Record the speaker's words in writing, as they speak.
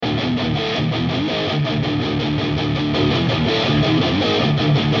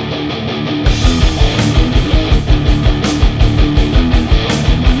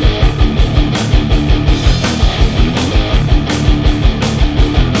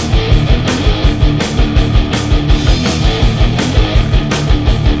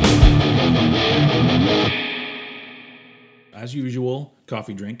As usual,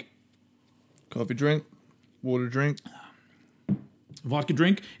 coffee drink. Coffee drink, water drink. Vodka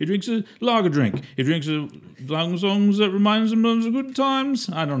drink. He drinks a lager drink. He drinks a songs that reminds him of the good times.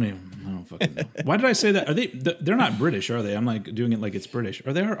 I don't fucking know. Why did I say that? Are they? They're not British, are they? I'm like doing it like it's British.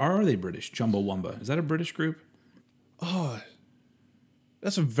 Are they British? Chumbawamba. Is that a British group? Oh,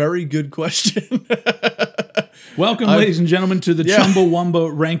 that's a very good question. Welcome, ladies and gentlemen, to the Chumbawamba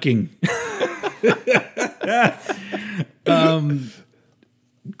ranking.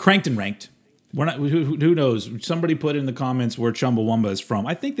 Cranked and ranked. We're not. Who knows? Somebody put in the comments where Chumbawamba is from.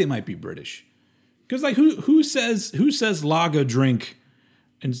 I think they might be British. Because like who says lager drink,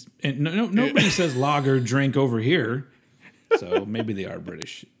 and nobody says lager drink over here. So maybe they are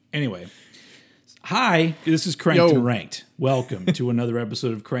British. Anyway, hi. This is Cranked and Ranked. Welcome to another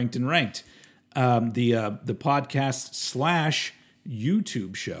episode of Cranked and Ranked, the podcast /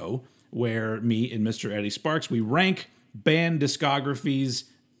 YouTube show where me and Mr. Eddie Sparks we rank band discographies.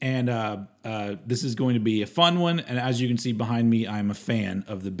 And this is going to be a fun one. And as you can see behind me, I'm a fan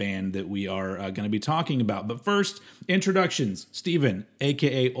of the band that we are going to be talking about. But first, introductions. Steven,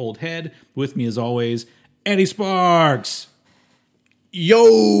 a.k.a. Old Head. With me as always, Eddie Sparks.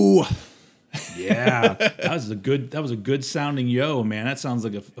 Yo! Yeah, that was a good sounding yo, man. That sounds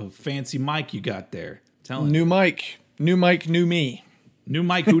like a fancy mic you got there. New mic, new me. New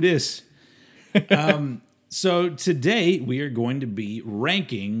mic, who dis? So today we are going to be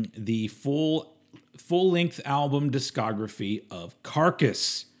ranking the full-length album discography of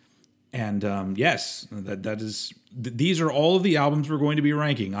Carcass. And yes, these are all of the albums we're going to be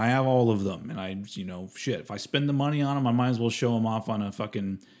ranking. I have all of them. And if I spend the money on them, I might as well show them off on a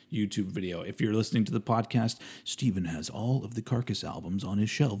fucking YouTube video. If you're listening to the podcast, Steven has all of the Carcass albums on his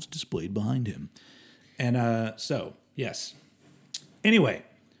shelves displayed behind him. And so, yes. Anyway,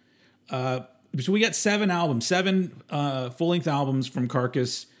 so we got seven full-length albums from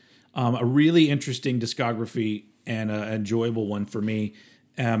Carcass, a really interesting discography and an enjoyable one for me.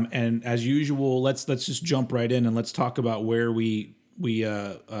 And as usual, let's just jump right in and let's talk about where we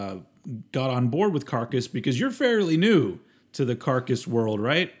got on board with Carcass, because you're fairly new to the Carcass world,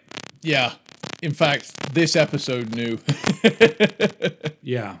 right? Yeah. In fact, this episode new.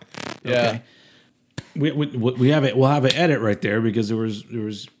 Yeah. Okay. We have it. We'll have an edit right there because there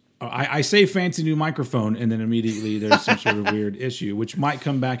was. I say fancy new microphone, and then immediately there's some sort of weird issue, which might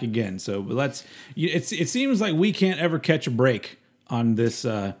come back again. So, but it seems like we can't ever catch a break on this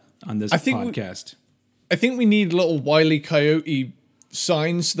podcast. I think we need little Wile E. Coyote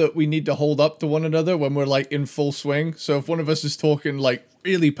signs that we need to hold up to one another when we're like in full swing. So if one of us is talking like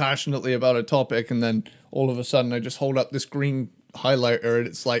really passionately about a topic, and then all of a sudden I just hold up this green highlighter, and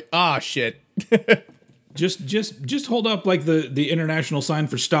it's like, shit. Just hold up like the international sign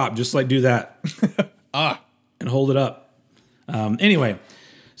for stop. Just like do that. And hold it up. Anyway,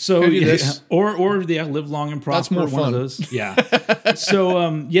 so or live long and prosper. That's more fun. One of those. Yeah.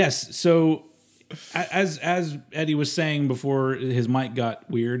 So yes. So as Eddie was saying before his mic got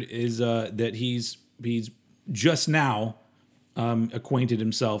weird, is that he's just now acquainted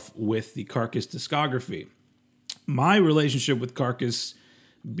himself with the Carcass discography. My relationship with Carcass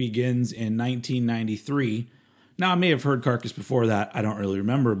begins in 1993. Now, I may have heard Carcass before that. I don't really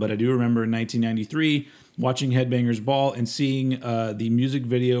remember, but I do remember in 1993 watching Headbangers Ball and seeing the music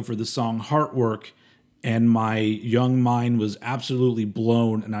video for the song Heartwork, and my young mind was absolutely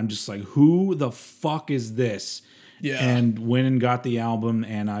blown, and I'm just like, who the fuck is this? Yeah. And went and got the album,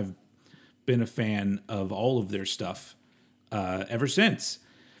 and I've been a fan of all of their stuff ever since.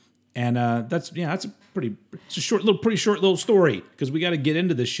 And that's a pretty short little story, because we got to get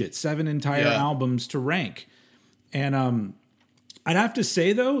into this shit. 7 entire albums to rank. And I'd have to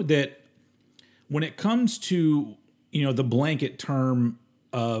say though that when it comes to the blanket term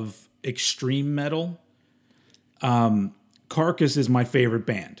of extreme metal, Carcass is my favorite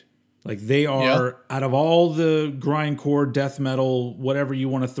band. Like they are out of all the grindcore, death metal, whatever you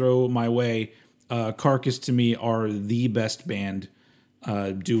want to throw my way, Carcass to me are the best band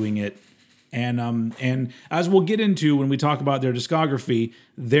doing it. And as we'll get into when we talk about their discography,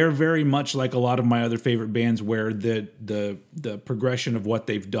 they're very much like a lot of my other favorite bands, where the progression of what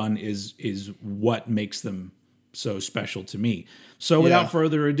they've done is what makes them so special to me. So without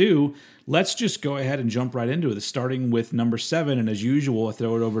further ado, let's just go ahead and jump right into it, starting with number 7. And as usual, I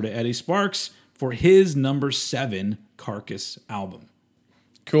throw it over to Eddie Sparks for his number 7 Carcass album.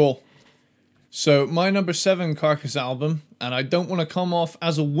 Cool. So my number 7 Carcass album, and I don't want to come off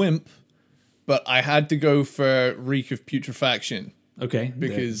as a wimp, but I had to go for Reek of Putrefaction. Okay.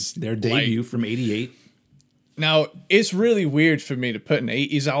 Because their debut from 88. Now, it's really weird for me to put an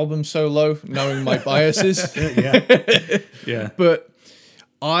 80s album so low, knowing my biases. Yeah. But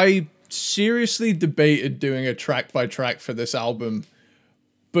I seriously debated doing a track by track for this album,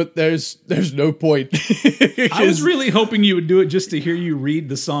 but there's no point. I was really hoping you would do it just to hear you read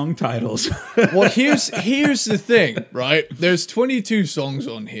the song titles. Well, here's the thing, right? There's 22 songs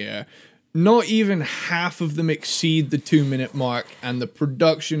on here. Not even half of them exceed the 2-minute mark, and the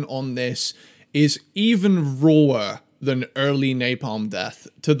production on this is even rawer than early Napalm Death,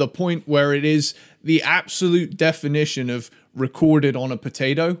 to the point where it is the absolute definition of recorded on a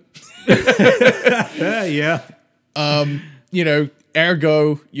potato. Yeah. You know,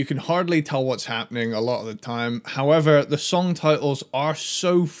 ergo, you can hardly tell what's happening a lot of the time. However, the song titles are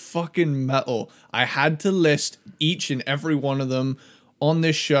so fucking metal. I had to list each and every one of them on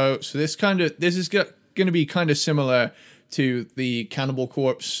this show. So this is going to be kind of similar to the Cannibal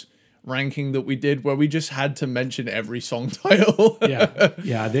Corpse ranking that we did, where we just had to mention every song title.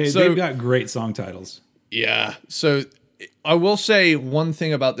 Yeah. They've got great song titles. Yeah. So I will say one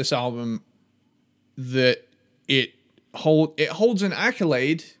thing about this album, that it holds an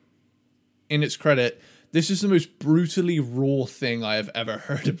accolade in its credit. This is the most brutally raw thing I have ever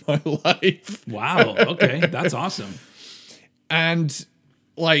heard in my life. Wow. Okay. That's awesome. And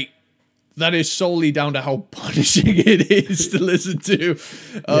like, that is solely down to how punishing it is to listen to.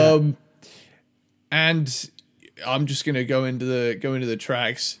 And I'm just going to go into the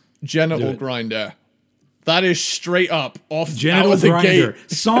tracks. Genital Grinder. That is straight up off Genital out of the Grinder.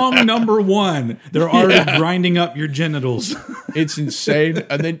 gate. Song number 1. They're already grinding up your genitals. It's insane.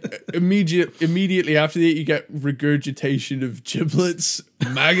 And then immediately after that, you get Regurgitation of Giblets,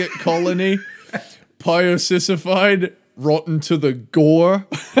 Maggot Colony, Pyosissified, Rotten to the Gore,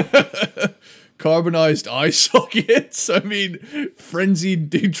 Carbonized Eye Sockets, I mean, Frenzied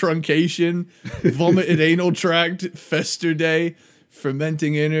Detruncation, Vomited Anal Tract, Fester Day,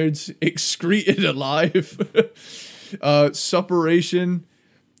 Fermenting Innards, Excreted Alive, Suppuration,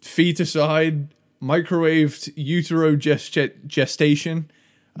 Feticide, Microwaved Gestation,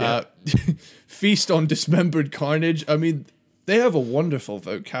 Feast on Dismembered Carnage. I mean, they have a wonderful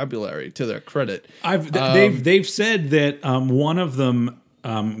vocabulary to their credit. They've said that one of them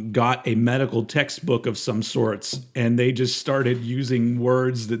got a medical textbook of some sorts, and they just started using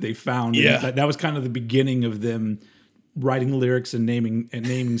words that they found. Yeah, that was kind of the beginning of them writing lyrics and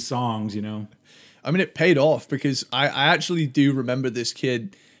naming songs. You know, I mean, it paid off, because I actually do remember this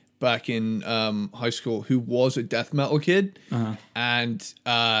kid back in high school who was a death metal kid, and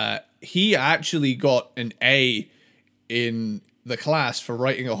he actually got an A in the class for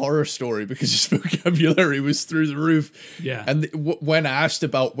writing a horror story because his vocabulary was through the roof. Yeah. And when asked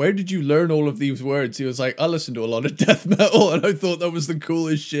about where did you learn all of these words, he was like, I listened to a lot of death metal, and I thought that was the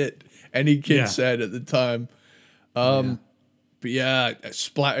coolest shit any kid said at the time. But yeah,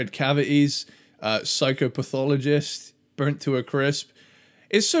 Splattered Cavities, Psychopathologist, Burnt to a Crisp.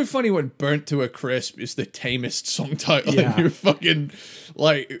 It's so funny when Burnt to a Crisp is the tamest song title in your fucking,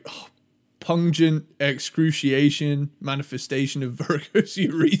 like, Pungent Excruciation, Manifestation of Virgo's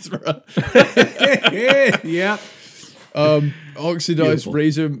Urethra. Yeah. Oxidized Beautiful.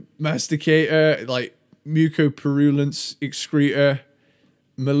 Razor Masticator, like Mucopurulence Excretor,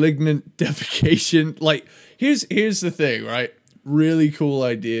 Malignant Defecation. Like, here's the thing, right? Really cool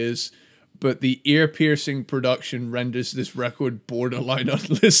ideas, but the ear-piercing production renders this record borderline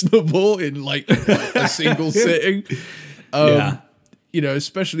unlistenable in like a single sitting. You know,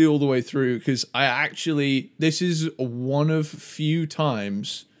 especially all the way through, because this is one of few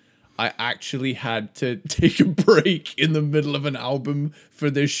times I actually had to take a break in the middle of an album for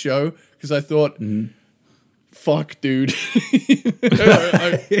this show, because I thought, fuck, dude.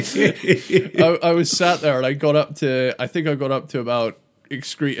 I was sat there and I got up to about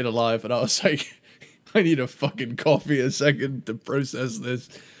Excreted Alive, and I was like, I need a fucking coffee a second to process this.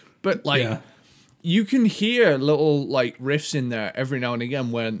 But like, you can hear little like riffs in there every now and again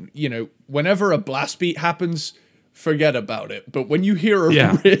when, you know, whenever a blast beat happens, forget about it. But when you hear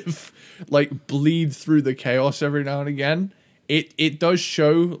a riff like bleed through the chaos every now and again, it does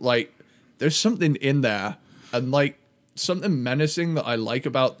show like there's something in there, and like something menacing that I like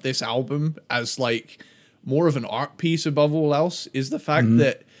about this album as like more of an art piece above all else is the fact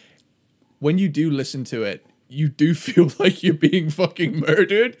that when you do listen to it, you do feel like you're being fucking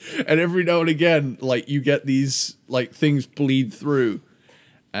murdered, and every now and again, like, you get these like things bleed through,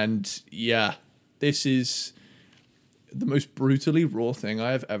 and yeah, this is the most brutally raw thing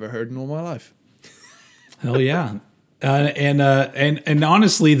I have ever heard in all my life. Hell yeah. And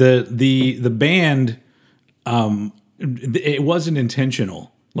honestly, the band, it wasn't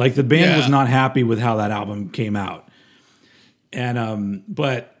intentional. Like the band was not happy with how that album came out. And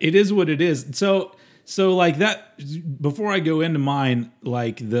but it is what it is. So like that, before I go into mine,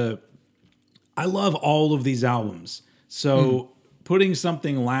 like I love all of these albums. So putting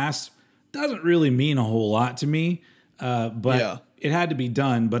something last doesn't really mean a whole lot to me. But it had to be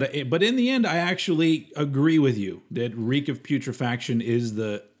done. But in the end, I actually agree with you that Reek of Putrefaction is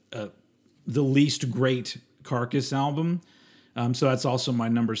the least great Carcass album. So that's also my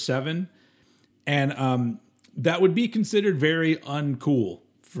number 7. And that would be considered very uncool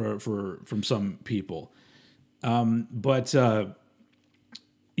from some people. But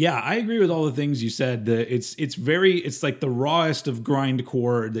yeah, I agree with all the things you said. It's like the rawest of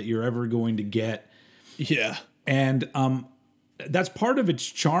grindcore that you're ever going to get. Yeah. And that's part of its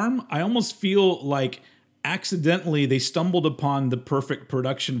charm. I almost feel like accidentally they stumbled upon the perfect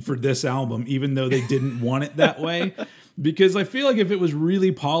production for this album, even though they didn't want it that way. Because I feel like if it was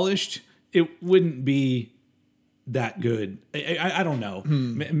really polished, it wouldn't be that good. I don't know.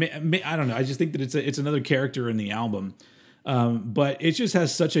 I don't know. I just think that it's another character in the album. But it just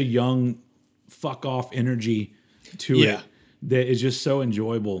has such a young fuck off energy to it that is just so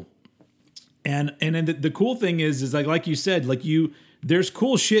enjoyable. And then the cool thing is like you said, like there's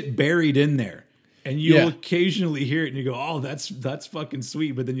cool shit buried in there, and you'll occasionally hear it and you go, oh, that's fucking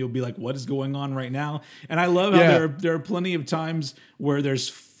sweet. But then you'll be like, what is going on right now? And I love how there are plenty of times where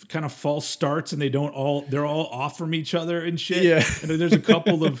there's kind of false starts and they're all off from each other and shit. Yeah. And then there's a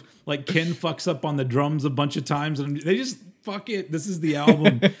couple of like Ken fucks up on the drums a bunch of times and they just fuck it. This is the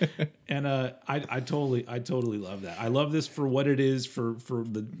album. And I totally love that. I love this for what it is for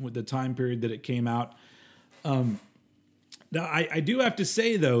the time period that it came out. Now I do have to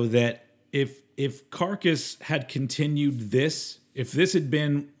say though that if Carcass had continued this, if this had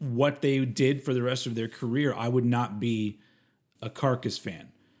been what they did for the rest of their career, I would not be a Carcass fan.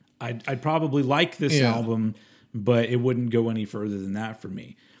 I'd probably like this album, but it wouldn't go any further than that for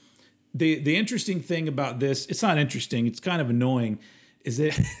me. The interesting thing about this, it's not interesting, it's kind of annoying, is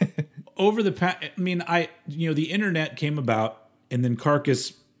that over the past, I mean, the internet came about and then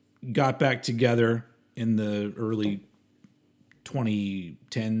Carcass got back together in the early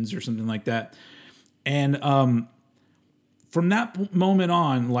 2010s or something like that. And from that moment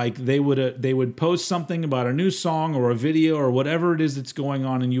on, like they would post something about a new song or a video or whatever it is that's going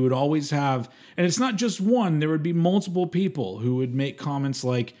on, and you would always have, and it's not just one, there would be multiple people who would make comments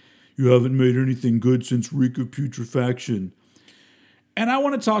like, you haven't made anything good since Reek of Putrefaction. And I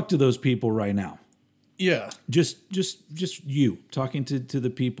want to talk to those people right now. Yeah. Just you talking to the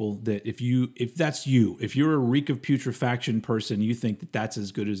people that if that's you, if you're a Reek of Putrefaction person, you think that that's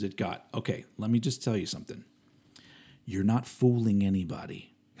as good as it got. Okay, let me just tell you something. You're not fooling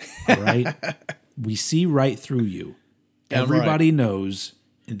anybody. All right? We see right through you. Everybody knows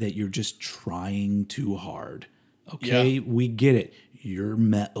that you're just trying too hard. Okay? Yeah. We get it. You're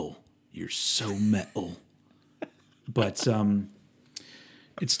metal. You're so metal. But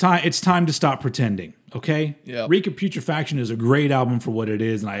it's time to stop pretending, okay? Yeah. Reek of Putrefaction is a great album for what it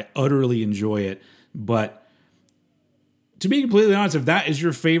is, and I utterly enjoy it. But to be completely honest, if that is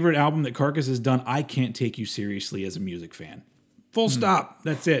your favorite album that Carcass has done, I can't take you seriously as a music fan. Full stop.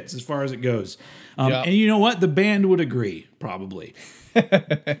 That's it. It's as far as it goes. And you know what? The band would agree, probably.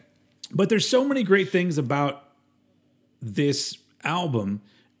 But there's so many great things about this album,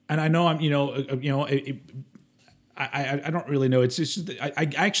 and I know I don't really know. It's just I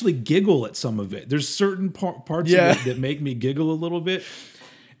actually giggle at some of it. There's certain parts of it that make me giggle a little bit.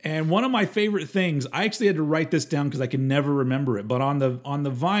 And one of my favorite things, I actually had to write this down because I can never remember it. But on the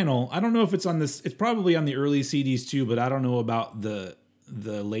vinyl, I don't know if it's on this. It's probably on the early CDs too, but I don't know about the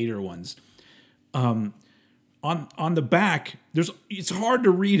later ones. On the back, it's hard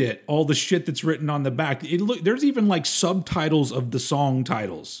to read it. All the shit that's written on the back. There's even like subtitles of the song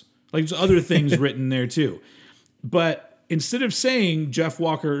titles. Like there's other things written there too. But instead of saying Jeff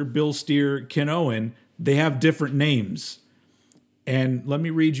Walker, Bill Steer, Ken Owen, they have different names. And let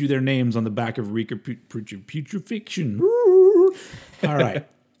me read you their names on the back of Reek of Putrefaction. All right.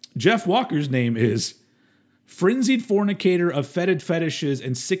 Jeff Walker's name is Frenzied Fornicator of Fetid Fetishes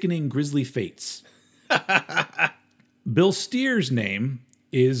and Sickening Grisly Fates. Bill Steer's name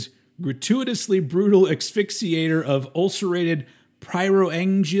is Gratuitously Brutal Asphyxiator of Ulcerated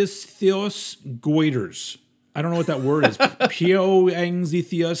Pyoangiothios Goiters. I don't know what that word is.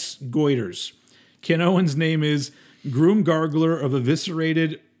 Pyoangiothios Goiters. Ken Owen's name is Groom Gargler of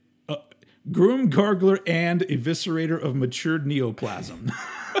Eviscerated Groom, gargler, and eviscerator of matured neoplasm.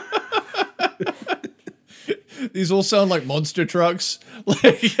 These all sound like monster trucks.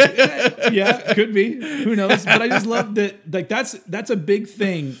 Like, Yeah, could be. Who knows? But I just love that. Like that's a big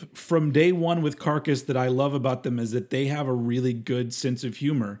thing from day one with Carcass that I love about them is that they have a really good sense of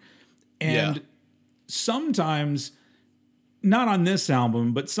humor, and sometimes, not on this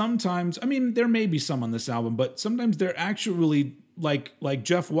album, but sometimes, I mean, there may be some on this album, but sometimes they're actually like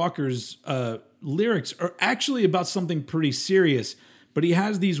Jeff Walker's lyrics are actually about something pretty serious, but he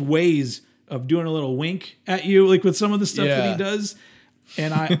has these ways of doing a little wink at you, like with some of the stuff that he does.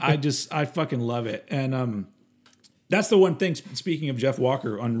 And I fucking love it. And that's the one thing, speaking of Jeff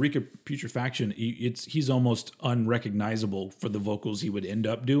Walker, on Reek of Putrefaction, he's almost unrecognizable for the vocals he would end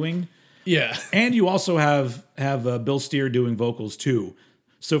up doing. yeah. And you also have Bill Steer doing vocals too.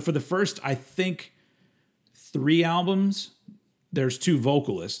 So for the first, I think, 3 albums, there's 2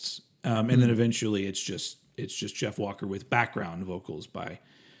 vocalists. And then eventually it's just Jeff Walker with background vocals by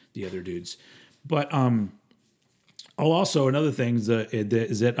the other dudes. But also another thing is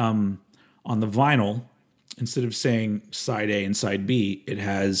that on the vinyl, instead of saying side A and side B, it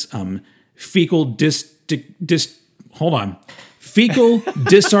has fecal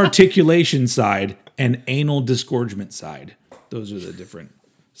disarticulation side and anal disgorgement side. Those are the different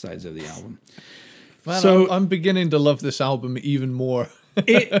sides of the album. Man, So I'm beginning to love this album even more.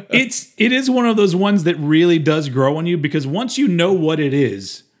 it is one of those ones that really does grow on you, because once you know what it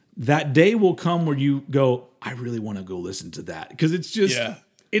is, that day will come where you go, I really want to go listen to that, because it's just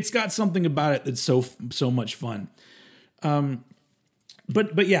it's got something about it that's so much fun.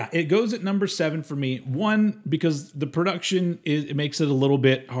 But yeah, it goes at number 7 for me. One, because the production it makes it a little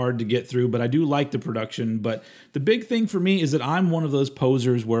bit hard to get through, but I do like the production. But the big thing for me is that I'm one of those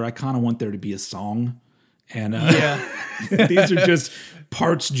posers where I kind of want there to be a song. And these are just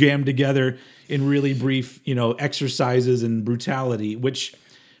parts jammed together in really brief, exercises and brutality, which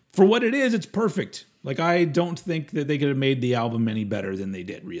for what it is, it's perfect. Like, I don't think that they could have made the album any better than they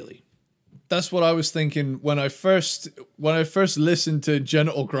did, really. That's what I was thinking when I first listened to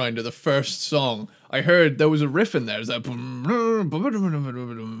Genital Grinder, the first song. I heard there was a riff in there. It was like,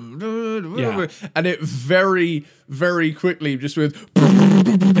 and it very, very quickly just with.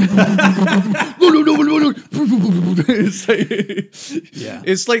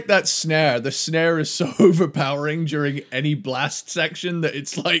 It's like that snare. The snare is so overpowering during any blast section that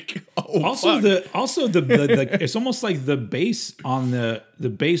it's like. It's almost like the bass on the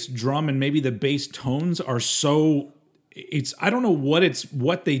bass drum and maybe the bass tones are so. I don't know what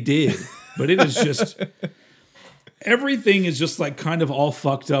they did, but it is just. Everything is just like kind of all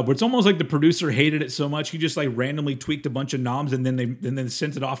fucked up. It's almost like the producer hated it so much he just like randomly tweaked a bunch of knobs and then they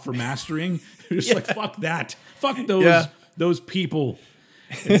sent it off for mastering. Just like fuck that, fuck those people.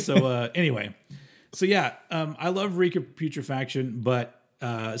 And so anyway, so yeah, I love Reek of Putrefaction, but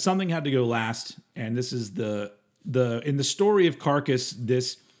something had to go last, and this is the in the story of Carcass.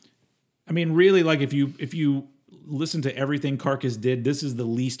 This, I mean, really, like if you listen to everything Carcass did, this is the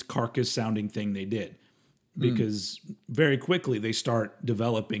least Carcass sounding thing they did. Because very quickly they start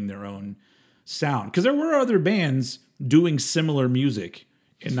developing their own sound. Because there were other bands doing similar music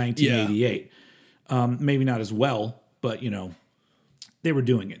in 1988. Maybe not as well, but, they were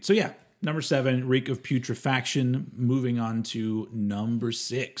doing it. So yeah, number 7, Reek of Putrefaction. Moving on to number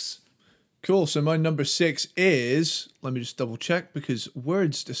 6. Cool. So my number 6 is, let me just double check, because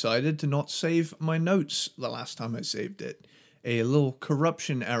Words decided to not save my notes the last time I saved it. A little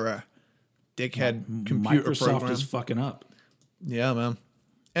corruption error. Dickhead computer Microsoft program. is fucking up. Yeah, man.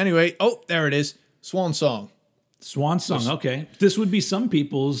 Anyway, there it is. Swan Song. Swan Song, okay. This would be some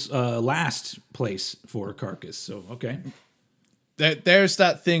people's last place for Carcass, so okay. There's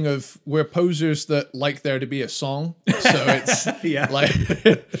that thing of we're posers that like there to be a song. So it's like...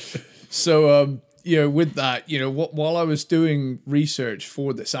 So, with that, while I was doing research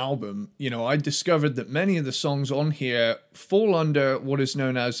for this album, I discovered that many of the songs on here fall under what is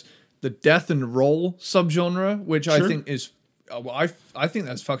known as the death and roll subgenre, which I think is, I think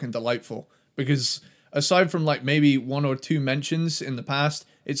that's fucking delightful, because aside from like maybe 1 or 2 mentions in the past,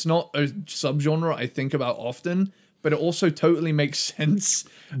 it's not a subgenre I think about often, but it also totally makes sense.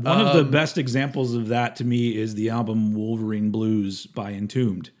 One of the best examples of that to me is the album Wolverine Blues by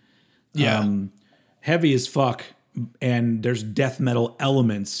Entombed. Yeah. Heavy as fuck, and there's death metal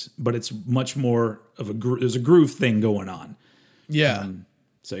elements, but it's much more of there's a groove thing going on. Yeah.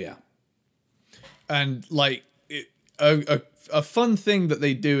 So yeah. And like a fun thing that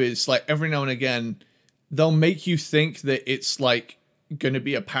they do is like every now and again they'll make you think that it's like going to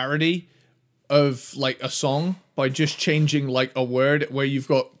be a parody of like a song by just changing like a word, where you've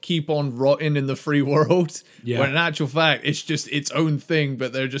got "keep on rotting in the free world," Yeah. when in actual fact it's just its own thing,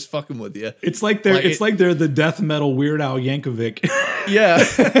 but they're just fucking with you. It's like they're the death metal Weird Al Yankovic. Yeah.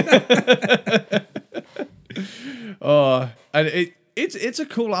 And it's a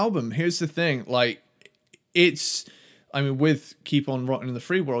cool album. Here's the thing, like with "Keep on Rotting in the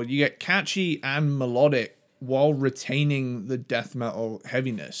Free World," you get catchy and melodic while retaining the death metal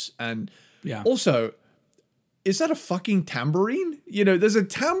heaviness. And Yeah. also, is that a fucking tambourine? There's a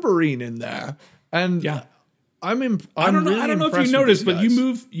tambourine in there. And Yeah. I don't I don't know if you noticed, but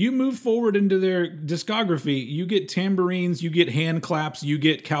you move forward into their discography. You get tambourines, you get hand claps, you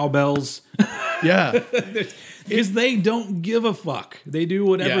get cowbells. Yeah. Because they don't give a fuck. They do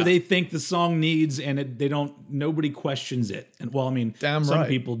whatever Yeah. they think the song needs, and nobody questions it. And well, I mean, Damn some right.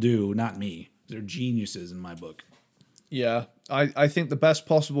 people do, not me. They're geniuses in my book. Yeah. I think the best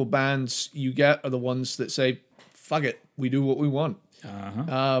possible bands you get are the ones that say, fuck it, we do what we want.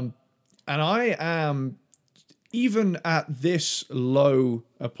 Uh-huh. And I am, even at this low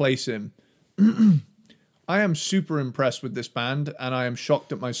a place in, I am super impressed with this band, and I am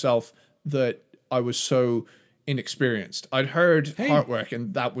shocked at myself that I was so inexperienced. I'd heard Heartwork,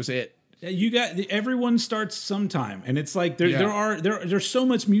 and that was it. Everyone starts sometime, and it's like there's so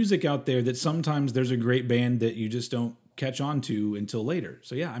much music out there that sometimes there's a great band that you just don't catch on to until later.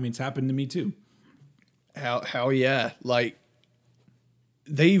 So yeah, I mean, it's happened to me too. Hell yeah. Like,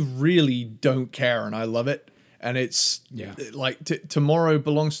 they really don't care, and I love it. And it's like Tomorrow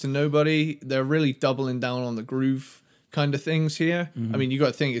Belongs to Nobody. They're really doubling down on the groove kind of things here. Mm-hmm. I mean, you got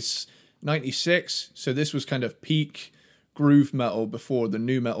to think it's 96, so this was kind of peak groove metal before the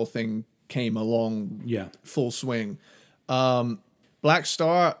new metal thing came along. Yeah. Full swing. Black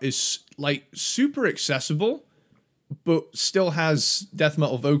Star is like super accessible, but still has death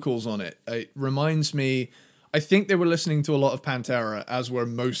metal vocals on it. It reminds me, I think they were listening to a lot of Pantera, as were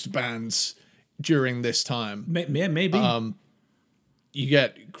most bands during this time. Maybe. You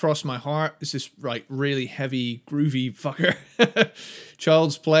get Cross My Heart. It's this like really heavy, groovy fucker.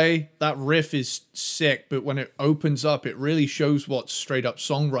 Child's Play. That riff is sick, but when it opens up, it really shows what straight up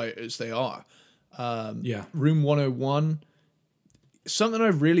songwriters they are. Room 101. Something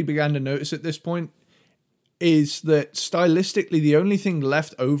I've really began to notice at this point is that stylistically, the only thing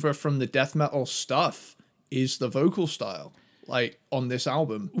left over from the death metal stuff is the vocal style, like on this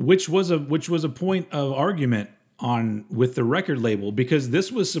album. Which was a point of argument with the record label, because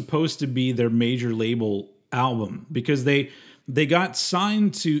this was supposed to be their major label album, because they got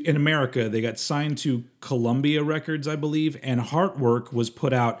signed to, in America, they got signed to Columbia Records, I believe, and Heartwork was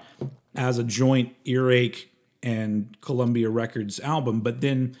put out as a joint Earache and Columbia Records album, but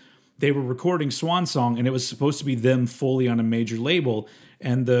then they were recording Swan Song, and it was supposed to be them fully on a major label,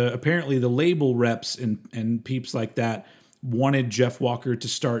 and apparently the label reps and peeps like that wanted Jeff Walker to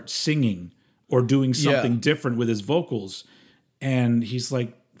start singing or doing something different with his vocals. And he's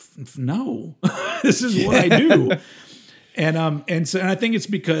like, no, this is what I do. And I think it's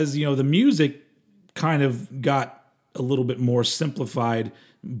because, the music kind of got a little bit more simplified,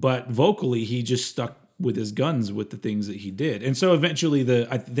 but vocally he just stuck with his guns with the things that he did. And so eventually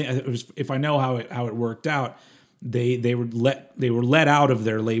if I know how it worked out, they were let out of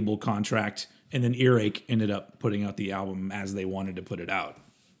their label contract, and then Earache ended up putting out the album as they wanted to put it out.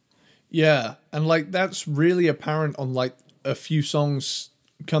 Yeah, and like that's really apparent on like a few songs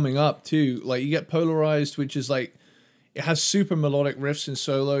coming up too. Like you get Polarized, which is like, it has super melodic riffs and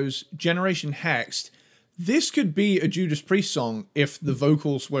solos. Generation Hexed. This could be a Judas Priest song if the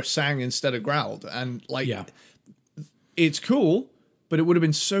vocals were sang instead of growled. And like, it's cool, but it would have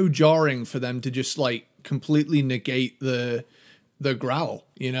been so jarring for them to just like completely negate the growl,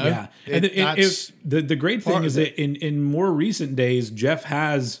 Yeah. The great thing is that in more recent days, Jeff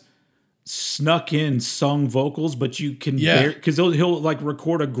has snuck in sung vocals, but you can because he'll like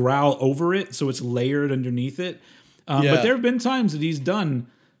record a growl over it, so it's layered underneath it. But there have been times that he's done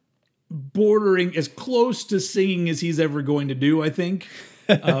bordering as close to singing as he's ever going to do, I think.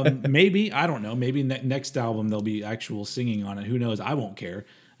 Maybe, I don't know, maybe next album there'll be actual singing on it. Who knows? I won't care.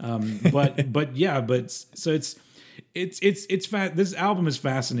 So this album is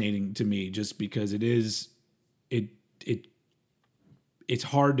fascinating to me just because it's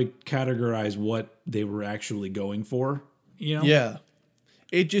hard to categorize what they were actually going for, Yeah.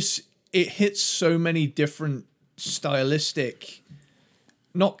 It hits so many different stylistic,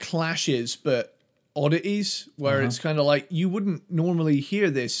 not clashes, but oddities, where it's kind of like you wouldn't normally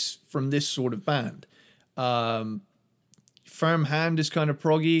hear this from this sort of band. Firm Hand is kind of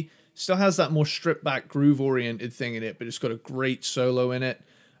proggy, still has that more stripped back groove oriented thing in it, but it's got a great solo in it.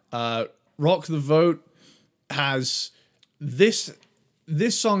 Rock the Vote has this.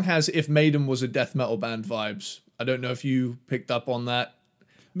 This song has "If Maiden Was a Death Metal Band" vibes. I don't know if you picked up on that.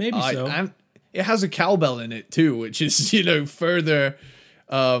 Maybe so. And it has a cowbell in it too, which is further.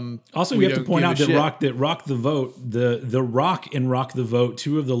 Also, you have to point out that Rock the Vote, the rock in Rock the Vote,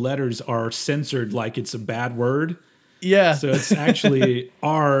 two of the letters are censored like it's a bad word. Yeah. So it's actually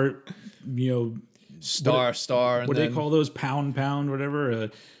R, star. What do they call those? Pound, whatever.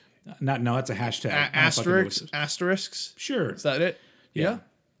 No, that's a hashtag. Asterisks. Sure. Is that it? Yeah.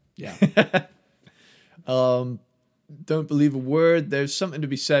 Don't believe a word. There's something to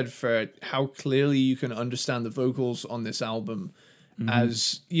be said for how clearly you can understand the vocals on this album.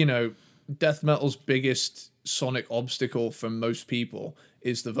 As death metal's biggest sonic obstacle for most people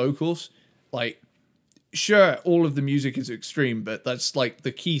is the vocals. Like, sure, all of the music is extreme, but that's like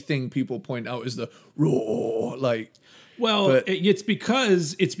the key thing people point out is the roar. Like, well, it's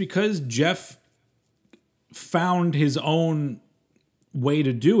because Jeff found his own way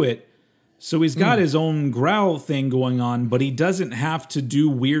to do it. So he's got his own growl thing going on, but he doesn't have to do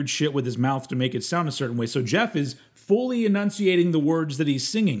weird shit with his mouth to make it sound a certain way. So Jeff is fully enunciating the words that he's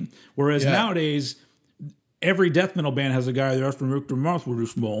singing. Whereas nowadays, every death metal band has a guy there from their mouth really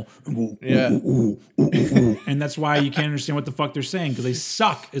small. And that's why you can't understand what the fuck they're saying, because they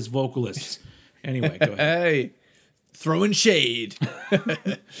suck as vocalists. Anyway, go ahead. Hey, throwing shade.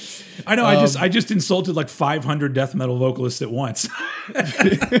 I know. I just insulted like 500 death metal vocalists at once.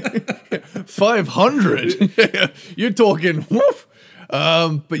 500. You're talking. Woof.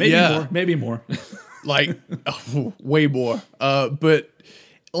 But maybe more. Like way more. But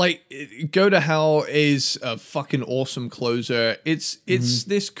like, Go to Hell is a fucking awesome closer. It's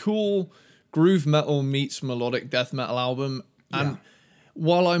this cool groove metal meets melodic death metal album, and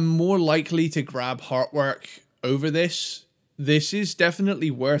while I'm more likely to grab Heartwork over this is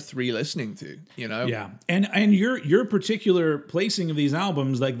definitely worth re-listening to, Yeah. And your particular placing of these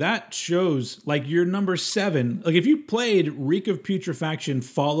albums, like, that shows, like, your number 7, like, if you played Reek of Putrefaction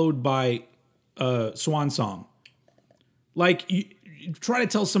followed by Swan Song, like, you try to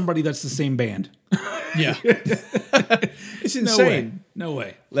tell somebody that's the same band. Yeah. It's insane. No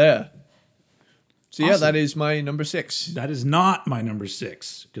way. Yeah. So Awesome. that is my number 6. That is not my number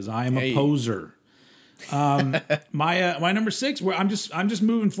 6, because I am a poser. My number 6, where I'm just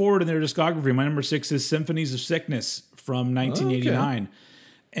moving forward in their discography. My number 6 is Symphonies of Sickness from 1989,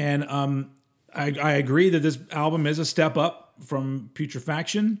 and I agree that this album is a step up from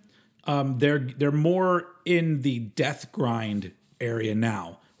Putrefaction. They're more in the death grind area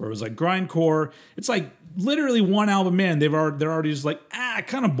now, where it was like grindcore. It's like literally one album in, they're already just like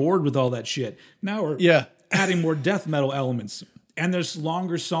kind of bored with all that shit. Now we're adding more death metal elements, and there's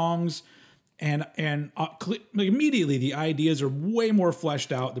longer songs. And immediately the ideas are way more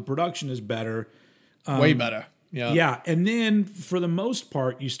fleshed out. The production is better. Way better. Yeah. Yeah. And then for the most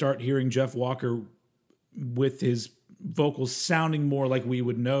part, you start hearing Jeff Walker with his vocals sounding more like we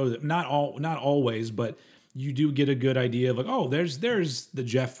would know that. Not always, but you do get a good idea of like, oh, there's the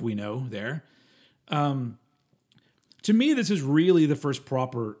Jeff we know there. To me, this is really the first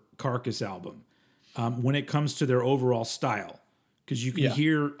proper Carcass album when it comes to their overall style. Because you can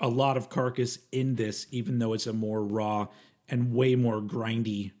hear a lot of Carcass in this, even though it's a more raw and way more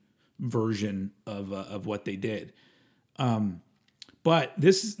grindy version of what they did. But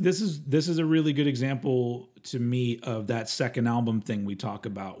this is a really good example to me of that second album thing we talk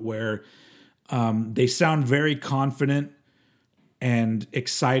about, where they sound very confident and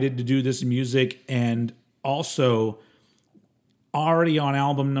excited to do this music, and also already on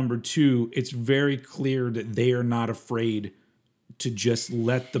album number 2, it's very clear that they are not afraid to just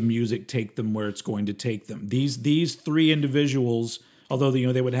let the music take them where it's going to take them. These 3 individuals, although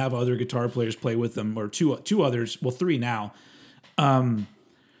they would have other guitar players play with them, or two others, well, 3 now.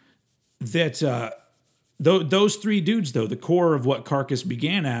 Those 3 dudes, though, the core of what Carcass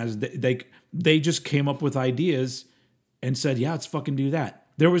began as, they just came up with ideas and said, "Yeah, let's fucking do that."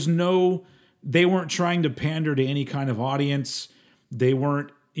 They weren't trying to pander to any kind of audience. They weren't,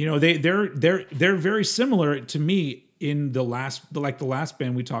 they're very similar to me in the last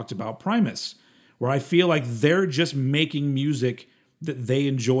band we talked about, Primus, where I feel like they're just making music that they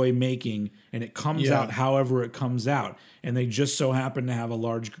enjoy making, and it comes out however it comes out. And they just so happen to have a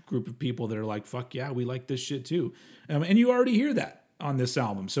large group of people that are like, fuck yeah, we like this shit too. And you already hear that on this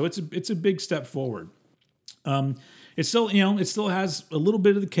album. So it's a big step forward. It still has a little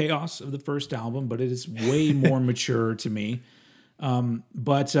bit of the chaos of the first album, but it is way more mature to me.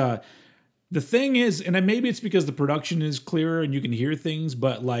 But the thing is, and maybe it's because the production is clearer and you can hear things,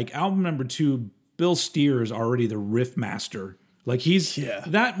 but like album number 2, Bill Steer is already the riff master Like he's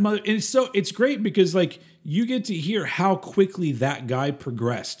that mother, and it's great because like you get to hear how quickly that guy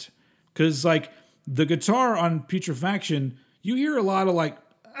progressed. Because like the guitar on Putrefaction, you hear a lot of like,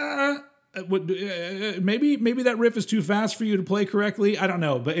 maybe that riff is too fast for you to play correctly. I don't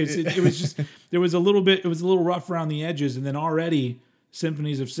know, but it was just it was a little rough around the edges, and then already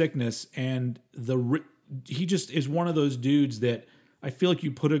Symphonies of Sickness, and he just is one of those dudes that I feel like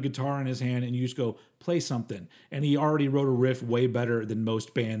you put a guitar in his hand and you just go play something, and he already wrote a riff way better than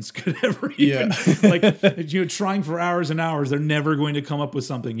most bands could ever even. Trying for hours and hours, they're never going to come up with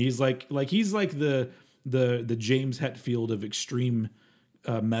something. He's like the James Hetfield of extreme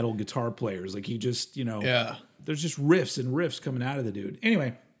metal guitar players. Like he just there's just riffs and riffs coming out of the dude.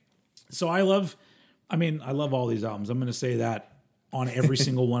 Anyway, so I love all these albums. I'm going to say that on every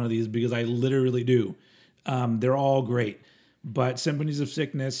single one of these because I literally do. They're all great. But Symphonies of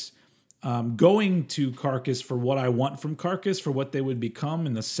Sickness, going to Carcass for what I want from Carcass, for what they would become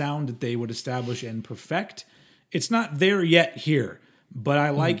and the sound that they would establish and perfect. It's not there yet here, but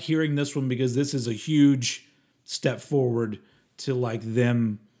I like hearing this one because this is a huge step forward to like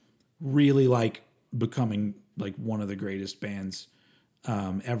them really like becoming like one of the greatest bands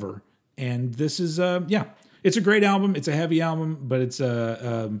ever. And this is it's a great album. It's a heavy album, but it's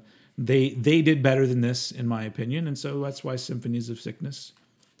they did better than this in my opinion, and so that's why Symphonies of Sickness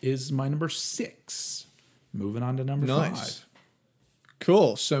is my number 6. Moving on to number 5.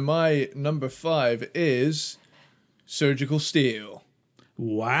 Cool. So my number 5 is Surgical Steel.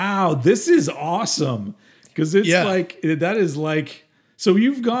 Wow, this is awesome. Because it's that is like, so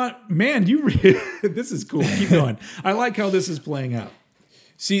you've got, this is cool. Keep going. I like how this is playing out.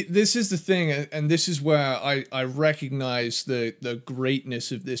 See, this is the thing, and this is where I recognize the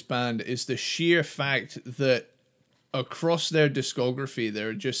greatness of this band, is the sheer fact that across their discography, there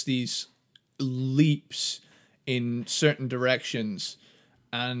are just these leaps in certain directions,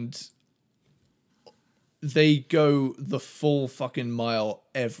 and they go the full fucking mile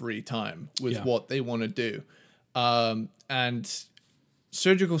every time with what they want to do. And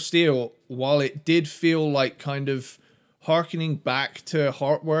Surgical Steel, while it did feel like kind of harkening back to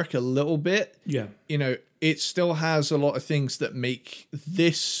Heartwork a little bit, it still has a lot of things that make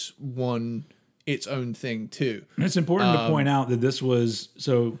this one its own thing too. And it's important to point out that this was,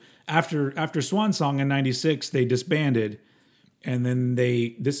 so after Swan Song in 96, they disbanded. And then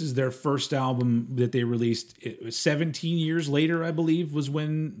this is their first album that they released. It was 17 years later, I believe, was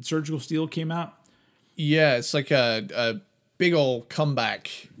when Surgical Steel came out. Yeah, it's like a big old comeback.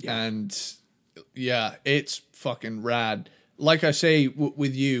 Yeah. And yeah, it's fucking rad. Like I say,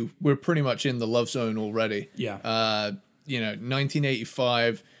 with you, we're pretty much in the love zone already. Yeah.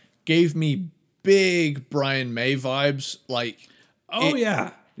 1985 gave me big Brian May vibes. Like,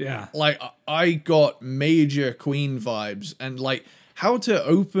 yeah. Like I got major Queen vibes, and like how to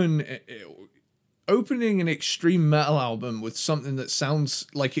opening an extreme metal album with something that sounds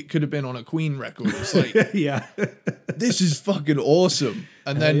like it could have been on a Queen record. It's like, this is fucking awesome.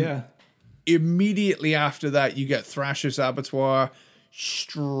 And then immediately after that, you get Thrasher's Abattoir,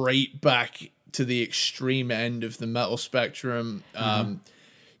 straight back to the extreme end of the metal spectrum.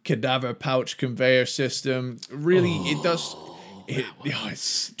 Cadaver Pouch Conveyor System. Really, it does.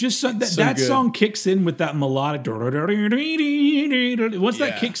 It's just that song kicks in with that melodic. Once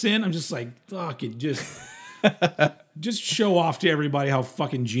that kicks in, I'm just like, fuck it, just show off to everybody how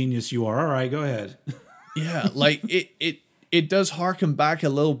fucking genius you are. All right, go ahead. Yeah, like it does harken back a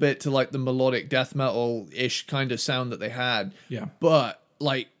little bit to like the melodic death metal ish kind of sound that they had. Yeah, but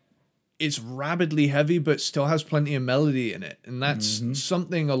like it's rabidly heavy, but still has plenty of melody in it, and that's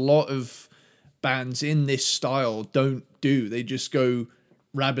something a lot of bands in this style don't do. They just go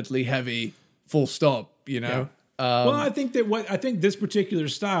rabidly heavy, full stop, well, I think this particular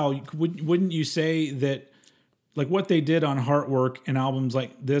style, wouldn't you say that like what they did on Heartwork and albums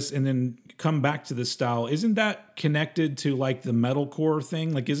like this and then come back to this style, isn't that connected to like the metalcore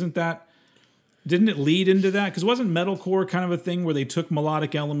thing? Like didn't it lead into that? Because wasn't metalcore kind of a thing where they took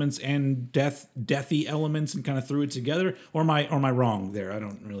melodic elements and deathy elements and kind of threw it together? Or am I wrong there? I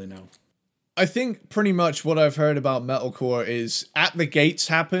don't really know. I think pretty much what I've heard about metalcore is At the Gates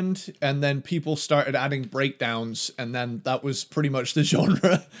happened, and then people started adding breakdowns, and then that was pretty much the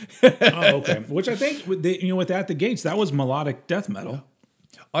genre. Okay. Which I think with At the Gates, that was melodic death metal.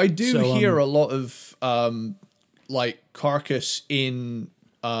 I do hear a lot of like Carcass in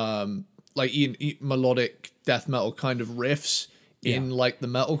melodic death metal kind of riffs in like the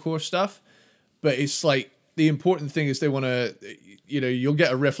metalcore stuff, but it's like the important thing is they want to. You'll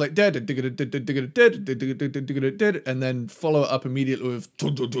get a riff like dead, and then follow it up immediately with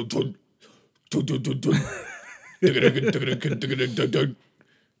And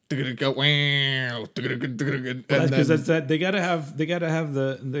Because then, that's that they gotta have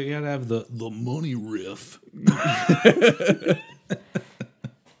the money riff.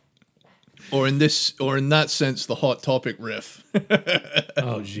 or in that sense, the Hot Topic riff.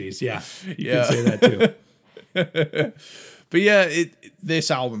 Oh geez, yeah, you Yeah. could say that too. But yeah,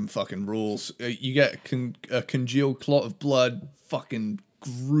 this album fucking rules. You get a Congealed Clot of Blood, fucking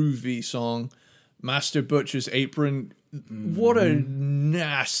groovy song. Master Butcher's Apron. What a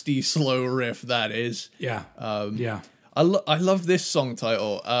nasty slow riff that is. Yeah, yeah. I love this song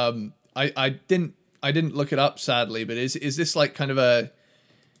title. I didn't look it up, sadly, but is this like kind of a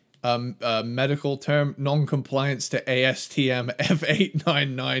medical term, non-compliance to ASTM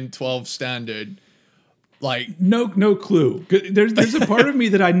F89912 standard? Like, No clue. There's a part of me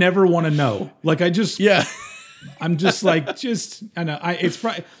that I never want to know. Like yeah. I'm just like, I know. It's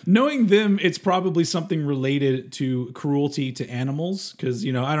probably knowing them. It's probably something related to cruelty to animals, because I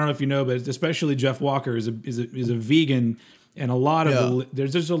don't know if you know, but especially Jeff Walker is a vegan, and a lot of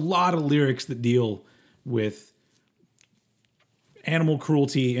there's a lot of lyrics that deal with animal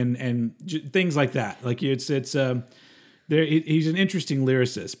cruelty and things like that. Like he's an interesting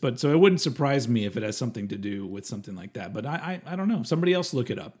lyricist, but so it wouldn't surprise me if it has something to do with something like that. But I don't know. Somebody else look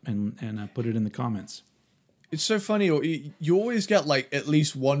it up and put it in the comments. It's so funny. You always get like at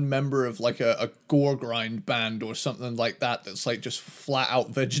least one member of like a gore grind band or something like that that's like just flat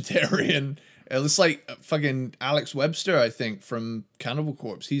out vegetarian. It's like fucking Alex Webster, I think, from Cannibal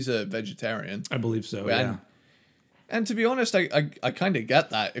Corpse. He's a vegetarian. I believe so. Yeah. And to be honest, I kind of get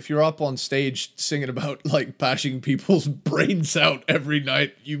that. If you're up on stage singing about like bashing people's brains out every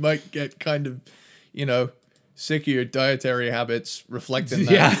night, you might get kind of, sick of your dietary habits reflecting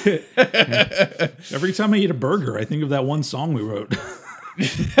that. Yeah. Every time I eat a burger, I think of that one song we wrote.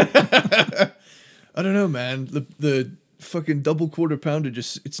 I don't know, man. The fucking double quarter pounder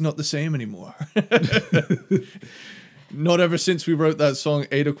it's not the same anymore. Not ever since we wrote that song,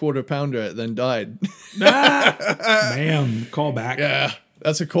 ate a quarter pounder, then died. Bam, callback. Yeah,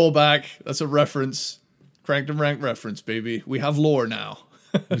 that's a callback. That's a reference. Cranked and Rank reference, baby. We have lore now.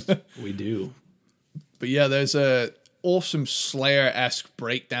 We do. But yeah, there's a awesome Slayer-esque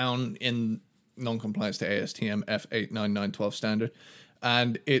breakdown in non-compliance to ASTM F89912 standard,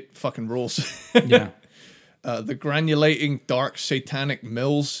 and it fucking rules. Yeah. The granulating dark satanic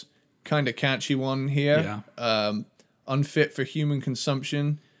mills, kind of catchy one here. Yeah. Unfit for human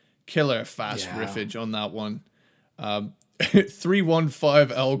consumption, killer fast riffage on that one.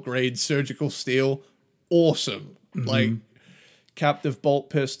 315L grade surgical steel, awesome. Like captive bolt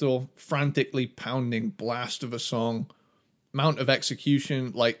pistol, frantically pounding blast of a song. Mount of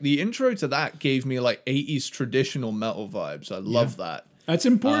Execution, like the intro to that gave me like 80s traditional metal vibes. I love that. That's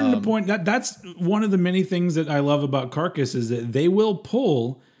important to point. That's one of the many things that I love about Carcass is that they will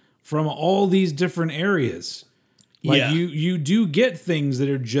pull from all these different areas. Like you do get things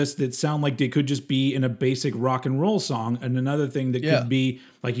that sound like they could just be in a basic rock and roll song, and another thing that could be,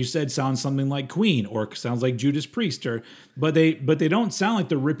 like you said, sounds something like Queen or sounds like Judas Priest, but they don't sound like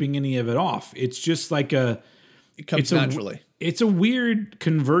they're ripping any of it off. It's just like it comes naturally. It's a weird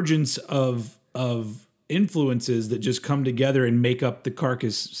convergence of influences that just come together and make up the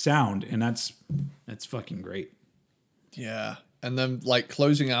Carcass sound, and that's fucking great. Yeah, and then like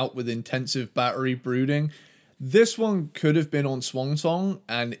closing out with intensive battery brooding. This one could have been on Swan Song,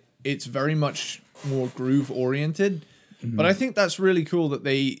 and it's very much more groove oriented. But I think that's really cool that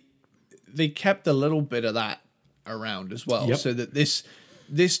they kept a little bit of that around as well, so that this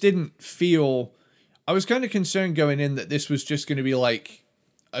didn't feel. I was kind of concerned going in that this was just going to be like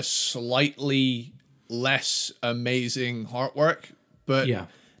a slightly less amazing artwork, but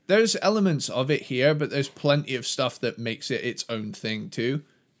there's elements of it here, but there's plenty of stuff that makes it its own thing too,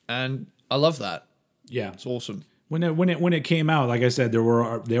 and I love that. Yeah, it's awesome. When it came out, like I said, there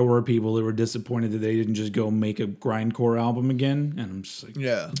were people that were disappointed that they didn't just go make a grindcore album again, and I'm just like,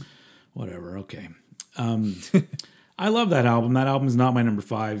 whatever, okay. I love that album. That album is not my number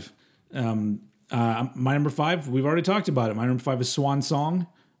 5. My number 5, we've already talked about it. My number 5 is Swan Song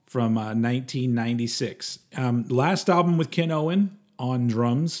from 1996. Last album with Ken Owen on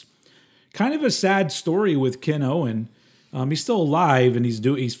drums. Kind of a sad story with Ken Owen. He's still alive and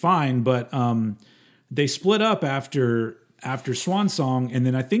he's fine, but they split up after Swan Song, and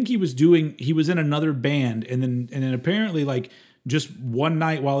then I think he was in another band, and then apparently like just one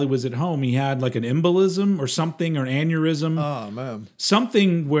night while he was at home, he had like an embolism or something, or an aneurysm. Oh man,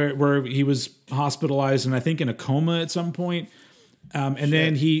 something where he was hospitalized and I think in a coma at some point. And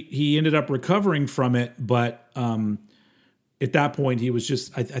then he ended up recovering from it, but at that point he was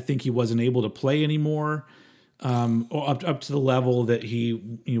just I think he wasn't able to play anymore. or up to the level that he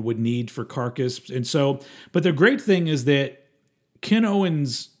would need for Carcass. And so, but the great thing is that Ken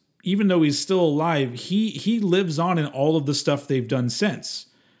Owens, even though he's still alive, he lives on in all of the stuff they've done since.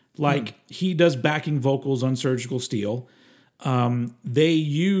 Like he does backing vocals on Surgical Steel. They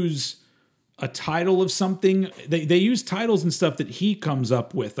use a title of something. They use titles and stuff that he comes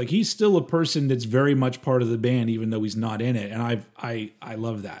up with. Like he's still a person that's very much part of the band, even though he's not in it. And I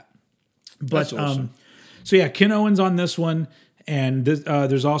love that. But That's awesome. so yeah, Ken Owens on this one, and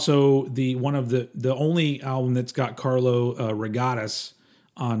there's also the only album that's got Carlo Regatas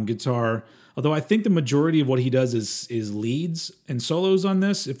on guitar. Although I think the majority of what he does is leads and solos on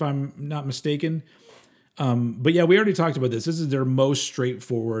this, if I'm not mistaken. But yeah, we already talked about this. This is their most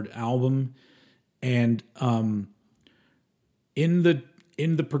straightforward album, and in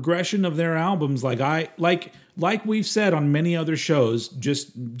the progression of their albums, like we've said on many other shows,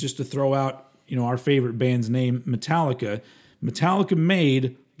 just to throw out our favorite band's name, Metallica. Metallica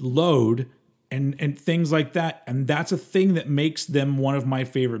made Load and things like that, and that's a thing that makes them one of my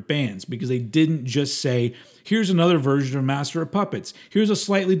favorite bands, because they didn't just say, here's another version of Master of Puppets, here's a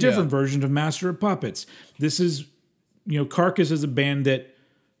slightly different version of Master of Puppets. This is, Carcass is a band that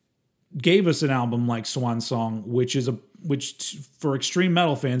gave us an album like Swan Song, which for extreme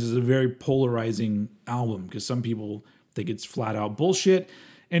metal fans is a very polarizing album, because some people think it's flat out bullshit,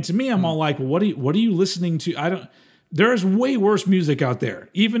 and to me, I'm all like, what are you listening to? There's way worse music out there.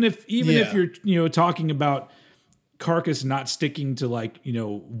 Even if you're talking about Carcass not sticking to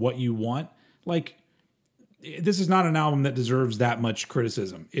what you want, this is not an album that deserves that much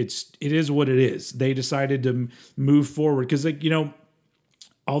criticism. It is what it is. They decided to move forward because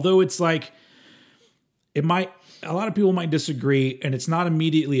although it's a lot of people might disagree, and it's not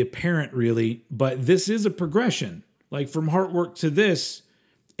immediately apparent really, but this is a progression. Like from Heartwork to this,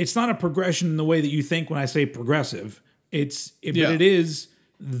 it's not a progression in the way that you think when I say progressive. But it is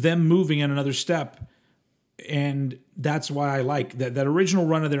them moving in another step, and that's why I like that. That original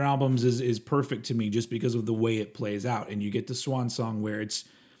run of their albums is perfect to me, just because of the way it plays out. And you get the Swan Song, where it's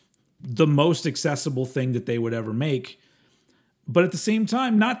the most accessible thing that they would ever make, but at the same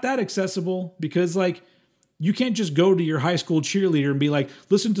time, not that accessible, because you can't just go to your high school cheerleader and be like,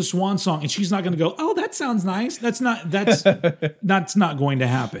 listen to Swan Song, and she's not going to go, oh, that sounds nice. That's not going to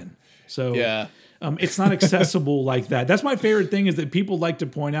happen. So Yeah. It's not accessible like that. That's my favorite thing, is that people like to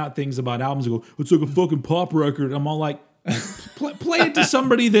point out things about albums and go, it's like a fucking pop record. I'm all like, play it to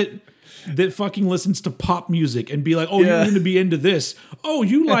somebody that fucking listens to pop music and be like, oh, you're going to be into this. Oh,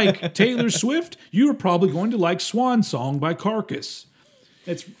 you like Taylor Swift? You're probably going to like Swan Song by Carcass.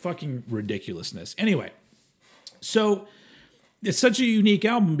 It's fucking ridiculousness. Anyway, so it's such a unique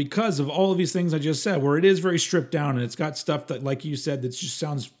album because of all of these things I just said, where it is very stripped down, and it's got stuff that, like you said, that just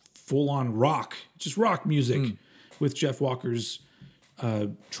sounds full-on rock, just rock music with Jeff Walker's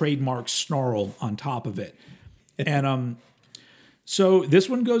trademark snarl on top of it. And so this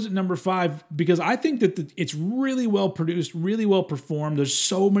one goes at number 5 because I think that it's really well produced, really well performed. There's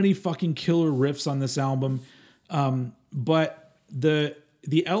so many fucking killer riffs on this album. But the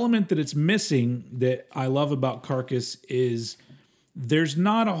element that it's missing that I love about Carcass is there's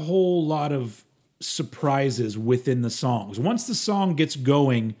not a whole lot of surprises within the songs. Once the song gets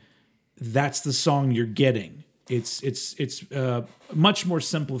going, that's the song you're getting. It's a much more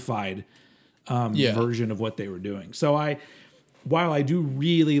simplified version of what they were doing. So while I do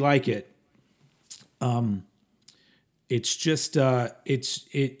really like it, it's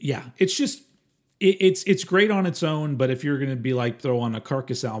great on its own. But if you're gonna be like throw on a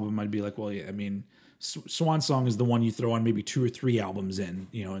Carcass album, I'd be like, well, yeah, I mean, Swan Song is the one you throw on maybe 2 or 3 albums in,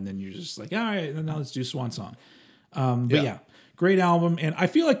 and then you're just like, all right, now let's do Swan Song. But yeah, great album. And I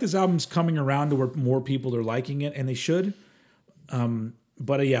feel like this album's coming around to where more people are liking it, and they should.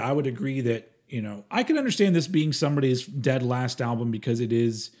 But yeah, I would agree that, I could understand this being somebody's dead last album because it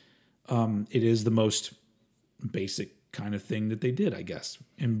is the most basic kind of thing that they did, I guess.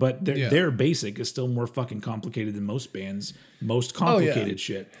 But their basic is still more fucking complicated than most bands' most complicated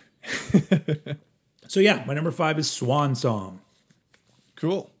shit. So yeah, my number 5 is Swan Song.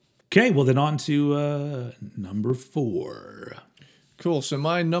 Cool. Okay, well then on to number 4. Cool. So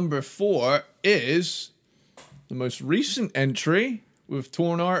my number 4 is the most recent entry with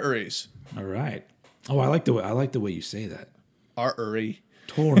Torn Arteries. All right. Oh, I like the way you say that. Artery.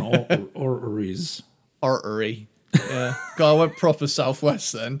 Torn arteries. Artery. Yeah. God, I went proper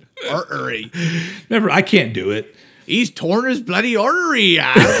Southwest then. Artery. Never. I can't do it. He's torn his bloody artery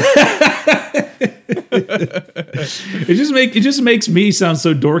out. It just makes me sound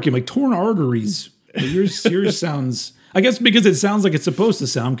so dorky. I'm like, torn arteries. But yours sounds, I guess because it sounds like it's supposed to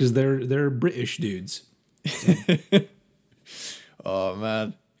sound, because they're British dudes. Oh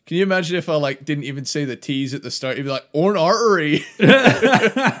man. Can you imagine if I like didn't even say the T's at the start? You'd be like, Orn Artery.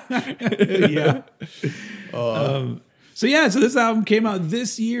 Yeah. So this album came out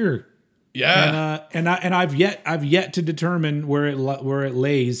this year. Yeah. And I've yet to determine where it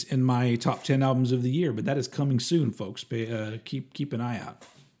lays in my top 10 albums of the year, but that is coming soon, folks. Keep an eye out.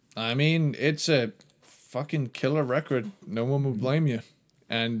 I mean, it's a fucking killer record. No one will blame you.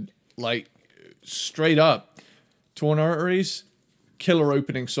 And like straight up, Torn Arteries, killer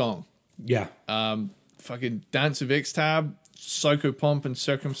opening song. Yeah. Fucking Dance of Ixtab, Psycho Pump and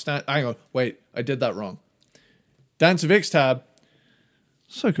Circumstance. Hang on, wait, I did that wrong. Dance of Ixtab,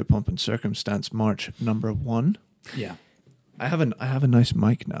 Psycho Pump and Circumstance, March number 1. Yeah. I have a nice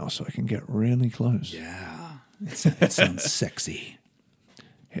mic now, so I can get really close. Yeah. It sounds sexy.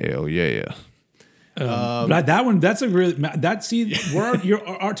 Hell yeah. But that one, that's a really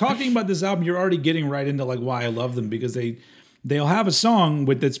you're talking about this album. You're already getting right into like why I love them, because they'll have a song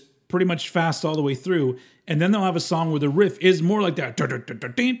that's pretty much fast all the way through, and then they'll have a song where the riff is more like that.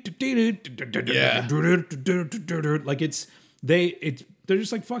 Yeah. Like they're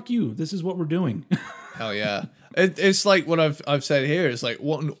just like, fuck you. This is what we're doing. Hell yeah. It's like what I've said here. It's like,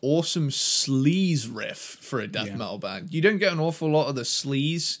 what an awesome sleaze riff for a death metal band. You don't get an awful lot of the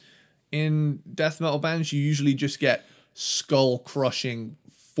sleaze in death metal bands. You usually just get skull crushing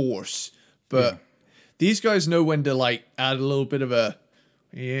force. But these guys know when to like add a little bit of a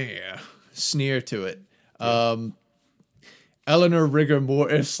sneer to it. Eleanor Rigor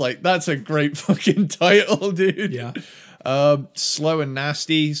Mortis, like that's a great fucking title, dude. Yeah. Slow and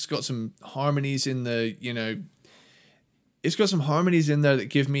Nasty. It's got some harmonies in the, it's got some harmonies in there that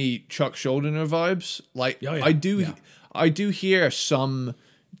give me Chuck Schuldiner vibes. Like I do hear some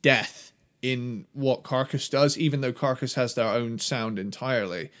death in what Carcass does, even though Carcass has their own sound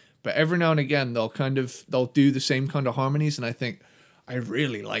entirely. But every now and again, they'll do the same kind of harmonies, and I think I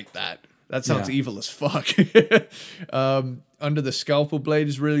really like that. That sounds evil as fuck. Under the Scalpel Blade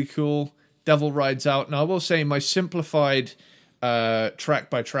is really cool. Devil Rides Out. Now, I will say my simplified track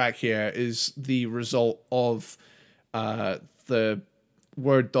by track here is the result of the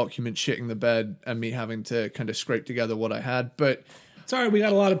Word document shitting the bed and me having to kind of scrape together what I had. But sorry, we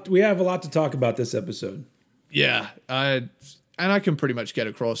have a lot to talk about this episode. Yeah, and I can pretty much get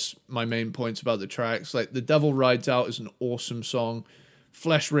across my main points about the tracks. Like The Devil Rides Out is an awesome song.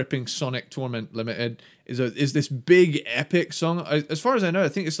 Flesh Ripping Sonic Torment Limited is this big epic song. As far as I know, I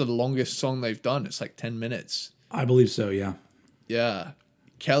think it's the longest song they've done. It's like 10 minutes. I believe so, yeah. Yeah.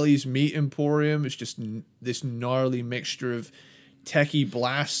 Kelly's Meat Emporium is just this gnarly mixture of techie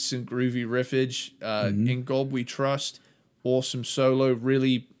blasts and groovy riffage. In God We Trust, awesome solo.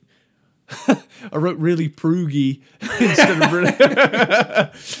 Really, I wrote really proogy instead of really.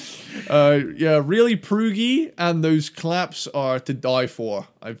 Really proogy, and those claps are to die for.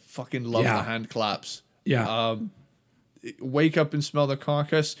 I fucking love the hand claps. Yeah. Wake Up and Smell the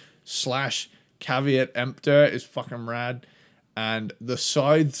Carcass / Caveat Emptor is fucking rad. And The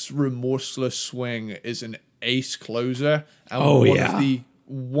Scythe's Remorseless Swing is an ace closer. And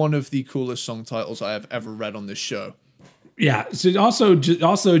one of the coolest song titles I have ever read on this show. Yeah. So also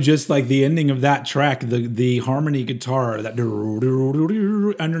just like the ending of that track, the harmony guitar that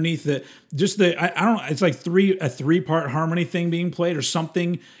underneath it, I don't know, it's like a 3-part harmony thing being played or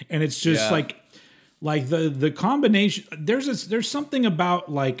something, and it's just like the combination. There's something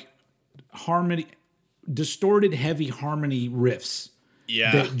about like harmony, distorted heavy harmony riffs.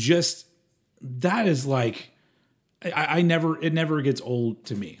 Yeah. That is like. It never gets old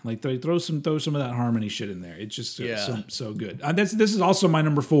to me. Like they throw some of that harmony shit in there. It's just so good. This is also my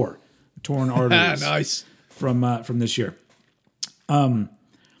number 4, Torn Arteries. Nice. From this year.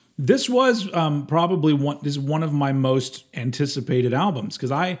 This was probably one of my most anticipated albums,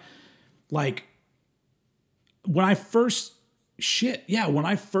 because I like when I first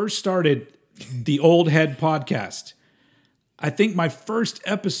started the Old Head podcast. I think my first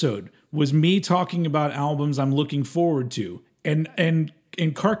episode was me talking about albums I'm looking forward to. And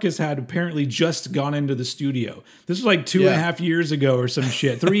Carcass had apparently just gone into the studio. This was like 2.5 years ago or some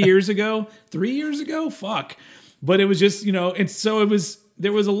shit. 3 years ago? 3 years ago? Fuck. But it was just, and so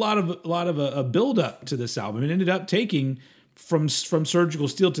there was a lot of a build up to this album. It ended up taking from Surgical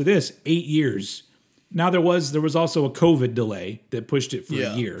Steel to this 8 years. Now there was also a COVID delay that pushed it for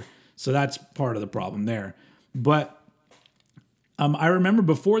a year. So that's part of the problem there. But I remember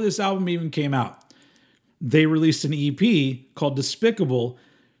before this album even came out, they released an EP called Despicable,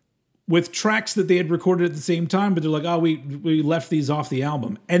 with tracks that they had recorded at the same time, but they're like, oh, we left these off the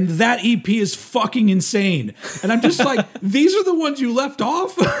album. And that EP is fucking insane. And I'm just like, these are the ones you left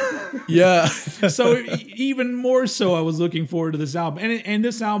off? Yeah. So even more so, I was looking forward to this album. And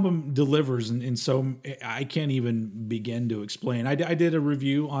this album delivers, and so I can't even begin to explain. I did a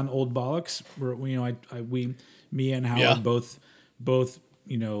review on Old Bollocks, where, you know, me and Howard both,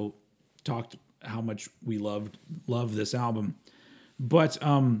 you know, talked how much we love this album. But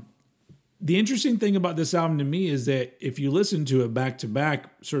the interesting thing about this album to me is that if you listen to it back to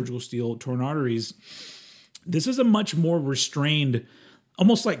back, Surgical Steel, Torn Arteries, this is a much more restrained,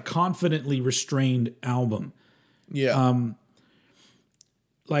 almost like confidently restrained album. Yeah.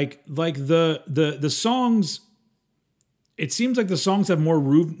 Like the songs, it seems like the songs have more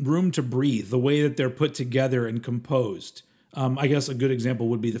room to breathe, the way that they're put together and composed. I guess a good example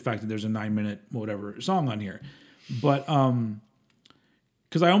would be the fact that there's a 9-minute whatever song on here. But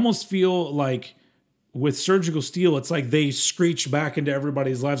because I almost feel like with Surgical Steel, it's like they screech back into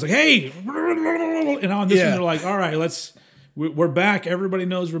everybody's lives, like, hey, and on this one, they're like, all right, we're back. Everybody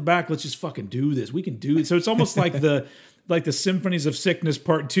knows we're back. Let's just fucking do this. We can do it. So it's almost like the Symphonies of Sickness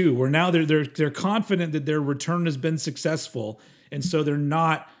Part 2, where now they're confident that their return has been successful, and so they're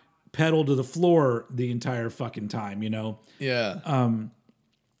not pedal to the floor the entire fucking time, you know? Yeah.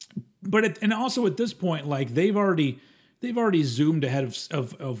 But and also at this point, like they've already zoomed ahead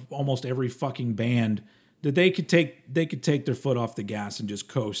of almost every fucking band that they could take their foot off the gas and just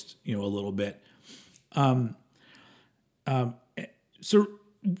coast, you know, a little bit. So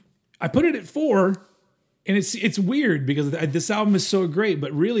I put it at 4, and it's weird because this album is so great,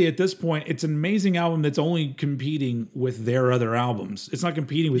 but really at this point, it's an amazing album that's only competing with their other albums. It's not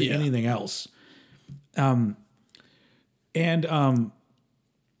competing with anything else. There's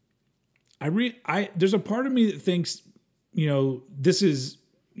a part of me that thinks, you know, this is,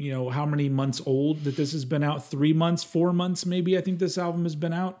 you know, how many months old that this has been out? 3 months, 4 months, maybe. I think this album has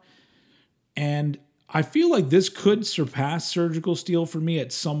been out. And I feel like this could surpass Surgical Steel for me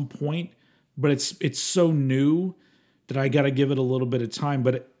at some point, but it's so new that I got to give it a little bit of time.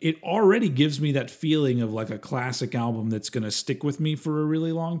 But it already gives me that feeling of like a classic album that's going to stick with me for a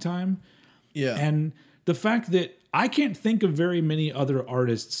really long time. Yeah. And the fact that I can't think of very many other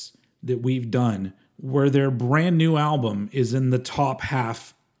artists that we've done where their brand new album is in the top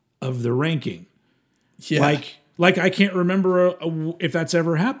half of the ranking. Yeah. Like I can't remember if that's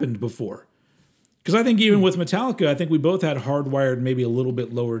ever happened before. Because I think even with Metallica, I think we both had Hardwired maybe a little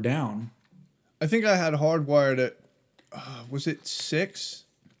bit lower down. I think I had Hardwired at, was it 6?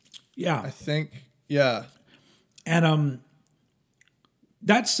 Yeah. I think. Yeah. And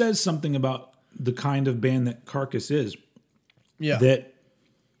that says something about the kind of band that Carcass is. Yeah. That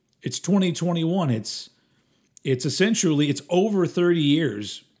it's 2021. It's essentially, it's over 30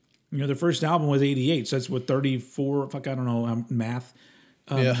 years. You know, the first album was 88. So that's what, 34, fuck, I don't know, math,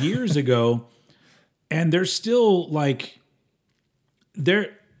 years ago. And there's still like, there's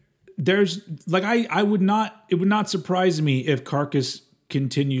like, it would not surprise me if Carcass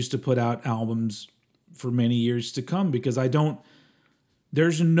continues to put out albums for many years to come, because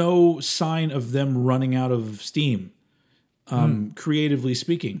there's no sign of them running out of steam, creatively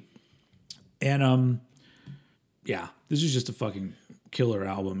speaking. And yeah, this is just a fucking killer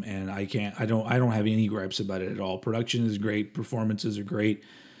album, and I don't have any gripes about it at all. Production is great, performances are great.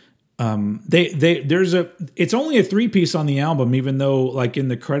 It's only a 3-piece on the album, even though like in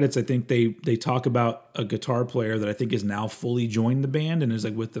the credits, I think they talk about a guitar player that I think is now fully joined the band and is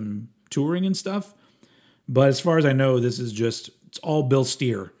like with them touring and stuff. But as far as I know, this is it's all Bill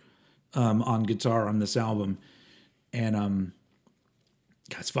Steer, on guitar on this album. And,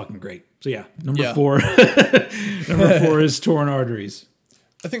 God, it's fucking great. So yeah, number 4 is Torn Arteries.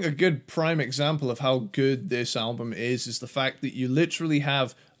 I think a good prime example of how good this album is the fact that you literally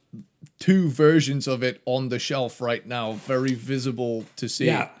have 2 versions of it on the shelf right now, very visible to see.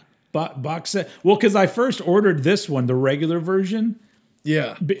 Yeah, box set. Well, because I first ordered this one, the regular version.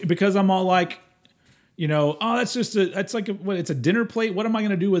 Yeah, because I'm all like, you know, oh, it's a dinner plate. What am I going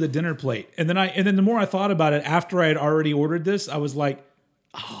to do with a dinner plate? And then the more I thought about it, after I had already ordered this, I was like,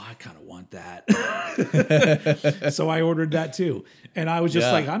 oh, I kind of want that. So I ordered that too. And I was just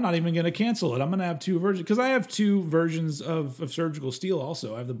like, I'm not even going to cancel it. I'm going to have 2 versions. Because I have 2 versions of Surgical Steel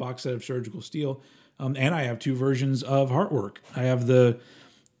also. I have the box set of Surgical Steel. And I have 2 versions of Heartwork. I have the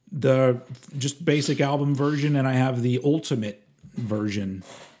just basic album version, and I have the ultimate version,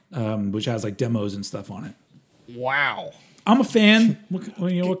 which has like demos and stuff on it. Wow. I'm a fan.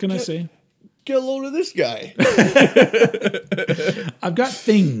 What can I say? Get a load of this guy. I've got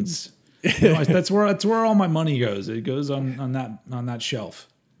things. You know, that's where all my money goes. It goes on that shelf.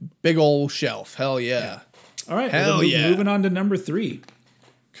 Big old shelf. Hell yeah. All right. Hell well, yeah. Moving on to number 3.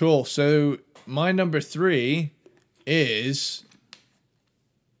 Cool. So my number 3 is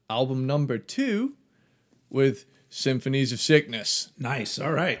album number 2 with Symphonies of Sickness. Nice.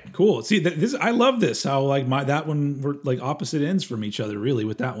 All right. Cool. See, this I love this. How like that one we're like opposite ends from each other. Really,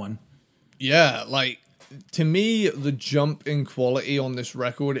 with that one. Yeah, like to me, the jump in quality on this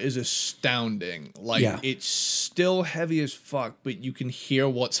record is astounding. Like it's still heavy as fuck, but you can hear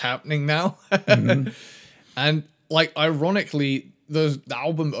what's happening now. And like ironically, the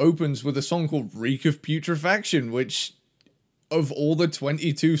album opens with a song called Reek of Putrefaction, which of all the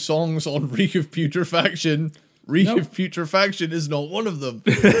 22 songs on Reek of Putrefaction, Reek of Putrefaction is not one of them.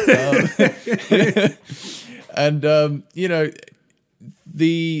 And you know,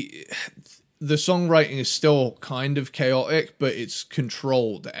 the songwriting is still kind of chaotic, but it's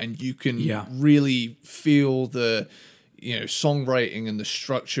controlled, and you can really feel the songwriting and the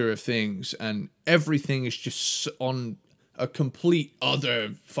structure of things, and everything is just on a complete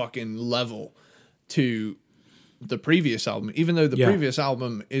other fucking level to the previous album, even though the previous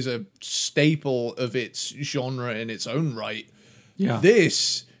album is a staple of its genre in its own right.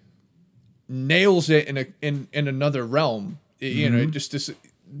 This nails it in another realm. You know, just to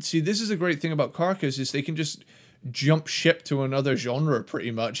see, this is a great thing about Carcass is they can just jump ship to another genre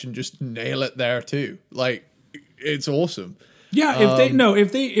pretty much and just nail it there too. Like, it's awesome. Yeah,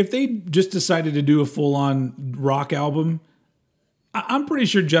 if they just decided to do a full on rock album, I'm pretty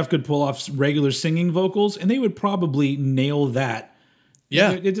sure Jeff could pull off regular singing vocals, and they would probably nail that.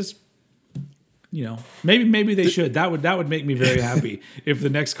 Yeah, it just, maybe they should. That would make me very happy if the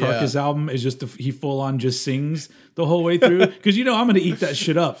next Carcass album is just he full on just sings the whole way through. Because I'm gonna eat that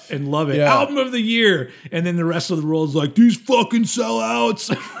shit up and love it. Yeah. Album of the year, and then the rest of the world's like, these fucking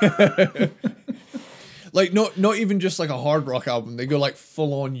sellouts. Like not even just like a hard rock album. They go like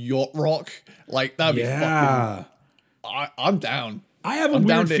full on yacht rock. Like that'd be fucking. I'm down. I have a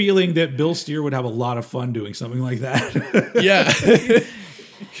weird feeling that Bill Steer would have a lot of fun doing something like that. Yeah.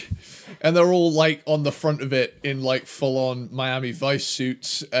 And they're all like on the front of it in like full on Miami Vice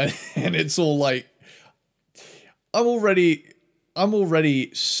suits, and it's all like, I'm already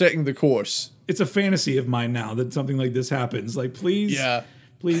setting the course. It's a fantasy of mine now that something like this happens. Like, please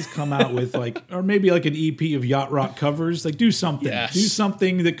come out with like, or maybe like an EP of yacht rock covers. Like, do something. Yes. Do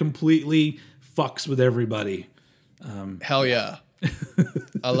something that completely fucks with everybody. Hell yeah.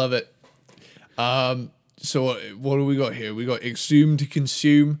 I love it. So what do we got here? We got Exhume to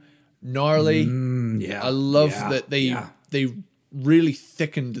Consume, Gnarly. I love that they really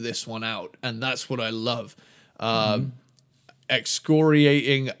thickened this one out, and that's what I love.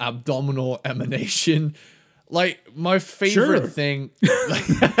 Excoriating abdominal emanation. Like, my favorite thing.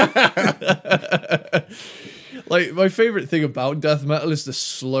 Like, my favorite thing about death metal is the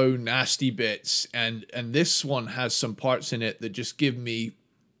slow, nasty bits, and this one has some parts in it that just give me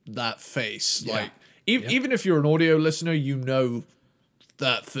that face. Yeah. Like, even if you're an audio listener, you know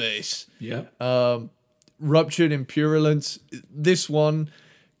that face. Yeah. Ruptured in Purulence. This one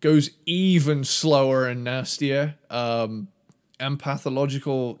goes even slower and nastier.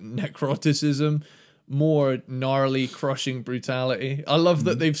 Empathological necroticism. More gnarly, crushing brutality. I love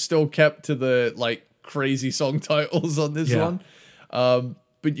that they've still kept to the, like, crazy song titles on this one.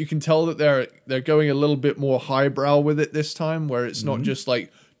 But you can tell that they're going a little bit more highbrow with it this time, where it's not just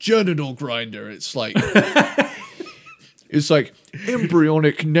like genital grinder. It's like it's like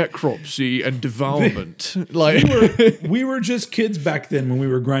embryonic necropsy and development. Like we were just kids back then when we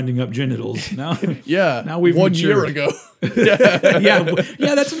were grinding up genitals. Now now we've 1 matured. year ago. yeah.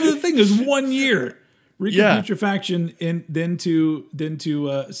 That's another thing. There's 1 year. Putrefaction and then to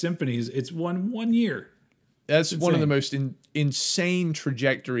Symphonies. It's one year. That's one of the most insane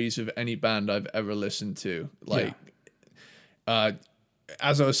trajectories of any band I've ever listened to. Like,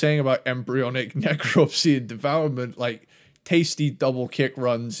 as I was saying about embryonic necropsy and development, like tasty double kick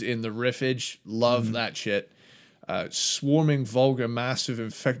runs in the riffage. Love that shit. Swarming vulgar massive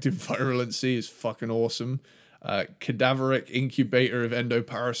infected virulency is fucking awesome. Cadaveric incubator of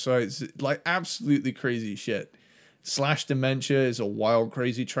endoparasites, like absolutely crazy shit. Slash Dementia is a wild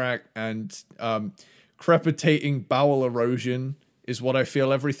crazy track, and crepitating bowel erosion is what I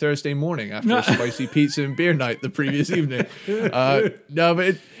feel every Thursday morning after a spicy pizza and beer night the previous evening. No,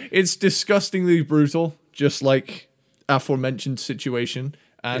 but it's disgustingly brutal, just like aforementioned situation,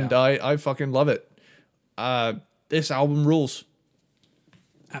 and I fucking love it. This album rules.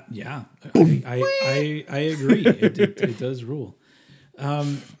 I agree. It does rule.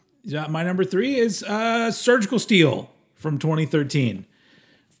 My number 3 is Surgical Steel from 2013.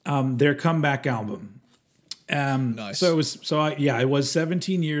 Their comeback album. Nice. It was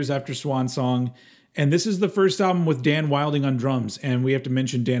 17 years after Swan Song, and this is the first album with Dan Wilding on drums. And we have to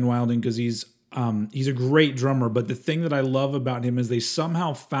mention Dan Wilding because he's a great drummer. But the thing that I love about him is they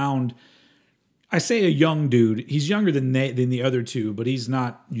somehow found, I say a young dude. He's younger than the other two, but he's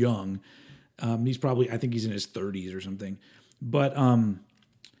not young. He's probably, I think he's in his 30s or something. But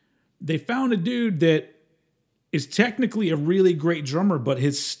they found a dude that is technically a really great drummer, but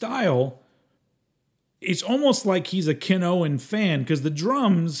his style, it's almost like he's a Ken Owen fan because the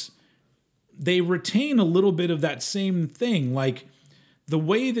drums, they retain a little bit of that same thing. Like the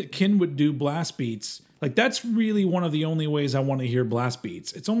way that Ken would do blast beats, like that's really one of the only ways I want to hear blast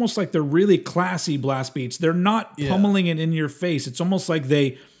beats. It's almost like they're really classy blast beats. They're not pummeling it in your face. It's almost like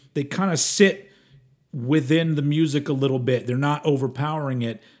they kind of sit within the music a little bit. They're not overpowering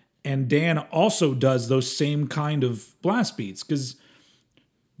it. And Dan also does those same kind of blast beats because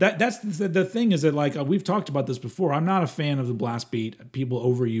that's the thing is that, like, we've talked about this before. I'm not a fan of the blast beat. People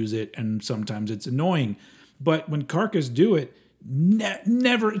overuse it, and sometimes it's annoying. But when Carcass do it,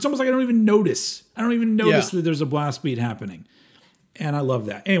 never. It's almost like I don't even notice. I don't even notice that there's a blast beat happening, and I love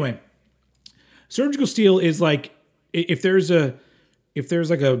that. Anyway, Surgical Steel is like if there's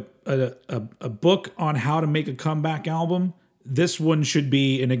like a book on how to make a comeback album, this one should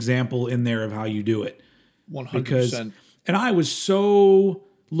be an example in there of how you do it. 100%. And I was so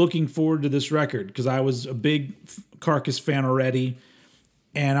looking forward to this record because I was a big Carcass fan already.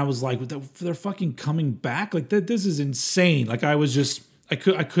 And I was like, they're fucking coming back? Like, this is insane. Like, I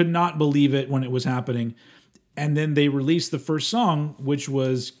could not believe it when it was happening. And then they released the first song, which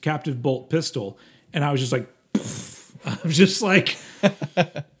was Captive Bolt Pistol. And I was just like, pfft. I was just like,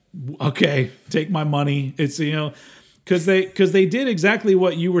 okay, take my money. It's, because they did exactly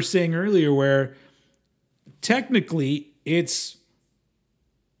what you were saying earlier, where technically it's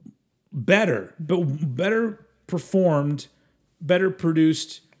better performed, better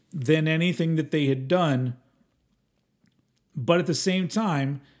produced than anything that they had done. But at the same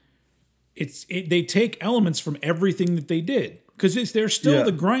time, they take elements from everything that they did. Because there's still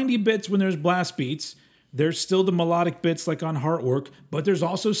the grindy bits when there's blast beats. There's still the melodic bits like on Heartwork, but there's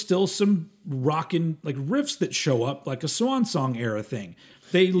also still some rockin' like riffs that show up like a Swan Song era thing.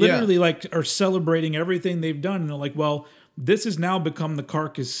 They literally like are celebrating everything they've done, and they're like, well, this has now become the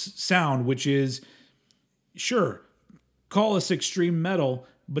Carcass sound, which is, sure, call us extreme metal,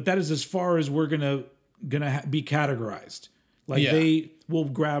 but that is as far as we're gonna be categorized. Like they will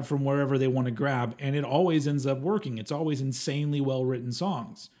grab from wherever they want to grab, and it always ends up working. It's always insanely well written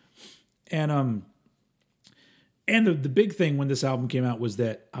songs, and the big thing when this album came out was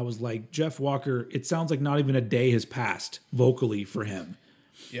that I was like, Jeff Walker, it sounds like not even a day has passed vocally for him.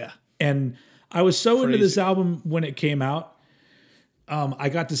 Yeah. And I was so into this album when it came out. I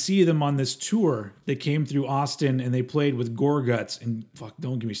got to see them on this tour. They came through Austin and they played with Gorguts. And fuck,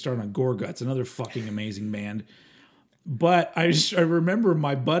 don't get me started on Gorguts, another fucking amazing band. But I remember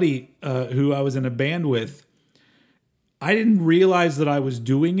my buddy who I was in a band with, I didn't realize that I was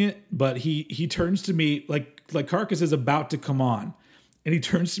doing it, but he turns to me like Carcass is about to come on, and he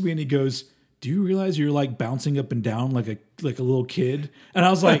turns to me and he goes, "Do you realize you're like bouncing up and down like a little kid?" And I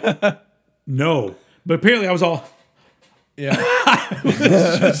was like, "No," but apparently I was all, I was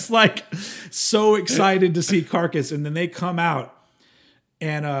just like so excited to see Carcass, and then they come out,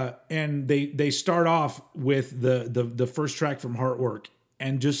 and they start off with the first track from Heartwork,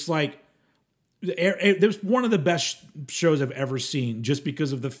 and just like. It was one of the best shows I've ever seen just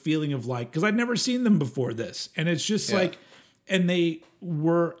because of the feeling of like, because I'd never seen them before this. And it's just like, and they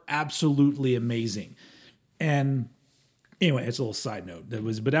were absolutely amazing. And anyway, it's a little side note. That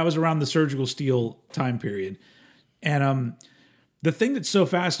was around the Surgical Steel time period. And the thing that's so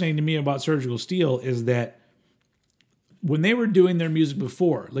fascinating to me about Surgical Steel is that when they were doing their music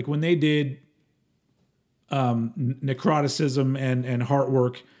before, like when they did Necroticism and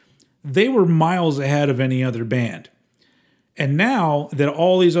Heartwork, they were miles ahead of any other band. And now that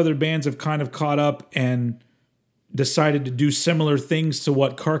all these other bands have kind of caught up and decided to do similar things to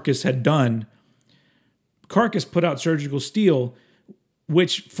what Carcass had done, Carcass put out Surgical Steel,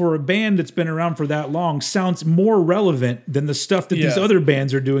 which for a band that's been around for that long sounds more relevant than the stuff that these other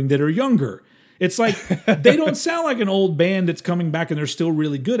bands are doing that are younger. It's like they don't sound like an old band that's coming back and they're still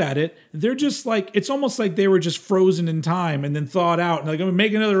really good at it. They're just like, it's almost like they were just frozen in time and then thawed out and like, I'm gonna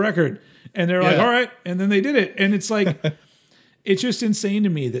make another record. And they're like, all right. And then they did it. And it's like, it's just insane to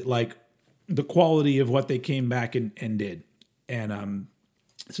me that like the quality of what they came back and did. And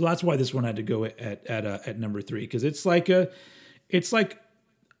so that's why this one had to go at number 3. Cause it's like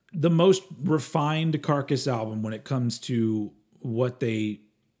the most refined Carcass album when it comes to what they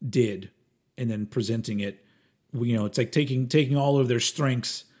did and then presenting it it's like taking all of their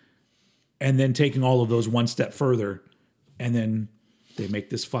strengths and then taking all of those one step further, and then they make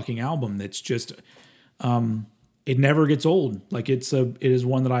this fucking album that's just it never gets old. Like it is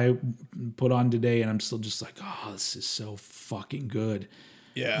one that I put on today and I'm still just like, oh, this is so fucking good.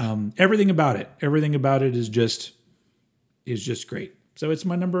 Yeah. Everything about it is just great. So it's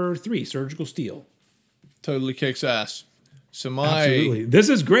my number 3, Surgical Steel. Totally kicks ass. So Absolutely. This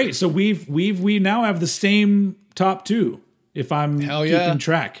is great. So we now have the same top 2 if I'm keeping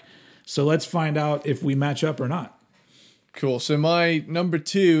track. So let's find out if we match up or not. Cool. So my number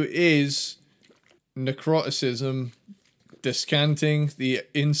 2 is Necroticism, Descanting the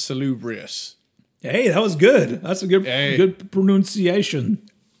Insalubrious. Hey, that was good. That's a good pronunciation.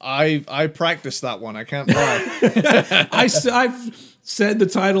 I practiced that one. I can't lie. I've said the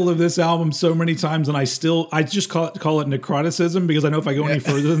title of this album so many times, and I just call it Necroticism, because I know if I go any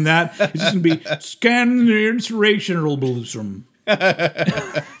further than that, it's just gonna be scan the inspirational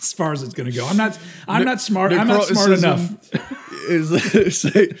as far as it's gonna go. I'm not smart. I'm not smart enough. Is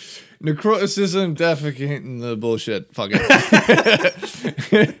Necroticism defecating the bullshit. Fuck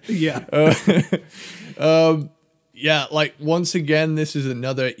it. Yeah. Yeah, like once again, this is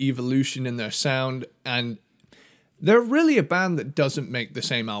another evolution in their sound, and they're really a band that doesn't make the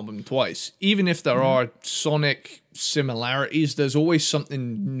same album twice. Even if there are sonic similarities, there's always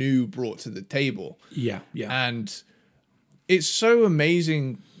something new brought to the table. Yeah. And it's so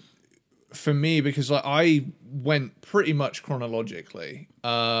amazing for me because I went pretty much chronologically.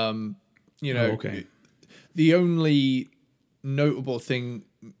 Okay. The only notable thing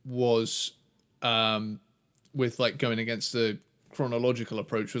was with like going against the chronological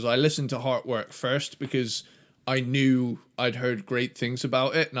approach was I listened to Heartwork first because I knew I'd heard great things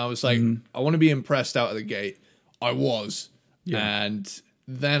about it, and I was like, I want to be impressed out of the gate. I was. Yeah. And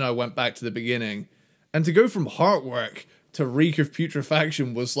then I went back to the beginning, and to go from Heartwork to Reek of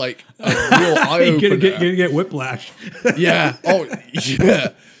Putrefaction was like a real eye-opener. You get whiplash. Yeah. Oh, yeah.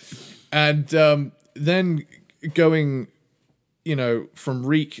 And then going, from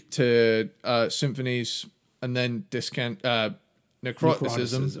Reek to Symphonies and then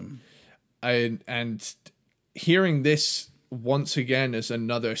Necroticism. And hearing this once again as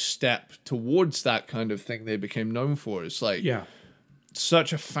another step towards that kind of thing they became known for is like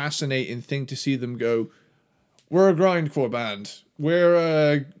such a fascinating thing to see them go, we're a grindcore band, we're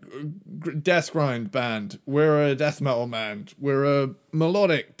a death grind band, we're a death metal band, we're a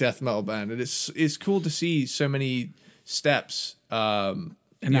melodic death metal band, and it's cool to see so many steps. And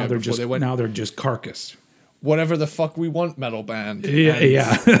now they're just Carcass, whatever the fuck we want metal band.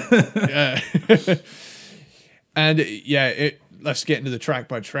 Yeah. And let's get into the track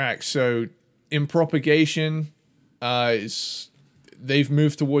by track. So In Propagation they've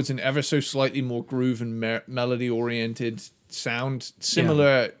moved towards an ever so slightly more groove and melody oriented sound,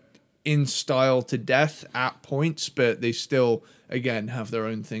 similar in style to Death at points, but they still again have their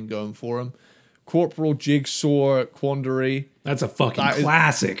own thing going for them. Corporal Jigsaw Quandary, that's a fucking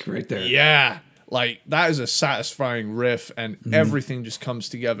classic right there. Yeah, like that is a satisfying riff, and everything just comes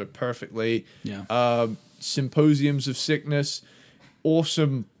together perfectly. Symposiums of Sickness,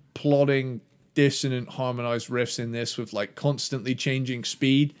 awesome plotting, dissonant harmonized riffs in this with like constantly changing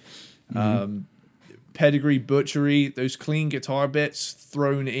speed. Pedigree Butchery, those clean guitar bits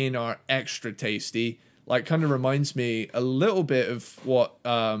thrown in are extra tasty. Like kind of reminds me a little bit of what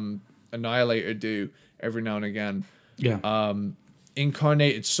Annihilator do every now and again.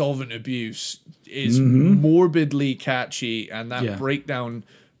 Incarnated Solvent Abuse is morbidly catchy, and that breakdown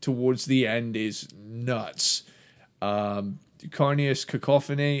towards the end is nuts. Carnious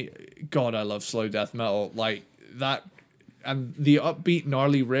Cacophony, God, I love slow death metal like that, and the upbeat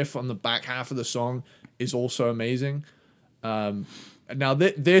gnarly riff on the back half of the song is also amazing. Now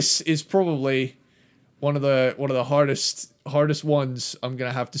this is probably one of the hardest ones I'm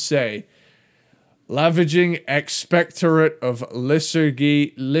gonna have to say. Lavaging Expectorate of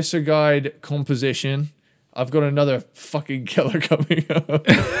Lysergide Composition. I've got another fucking killer coming up.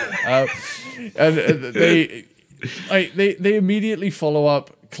 And they immediately follow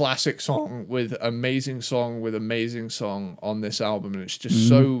up classic song with amazing song on this album, and it's just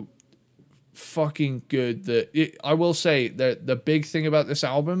so fucking good that I will say that the big thing about this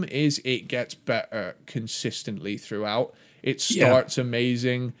album is it gets better consistently throughout. It starts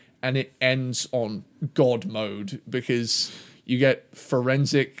amazing and it ends on God mode because you get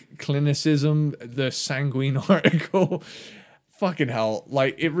Forensic Clinicism, the Sanguine article. Fucking hell.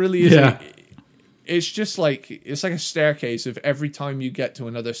 Like, it really is. It's just like, it's like a staircase of every time you get to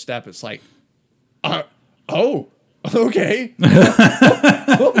another step, it's like, oh, okay.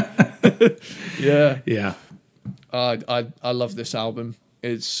 Yeah. I love this album.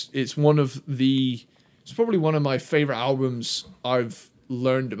 It's probably one of my favorite albums I've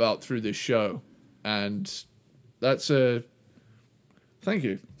learned about through this show, and that's a thank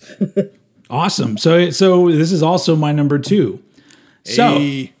you. Awesome. So this is also my number 2. So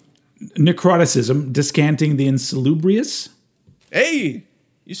Hey. Necroticism, Descanting the Insalubrious. Hey,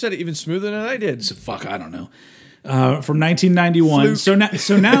 you said it even smoother than I did. Fuck, I don't know. From 1991. Fluke.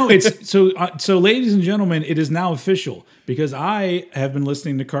 So now it's so ladies and gentlemen, it is now official because I have been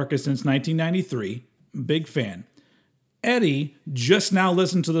listening to Carcass since 1993. Big fan. Eddie just now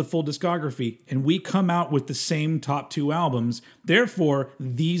listened to the full discography, and we come out with the same top 2 albums. Therefore,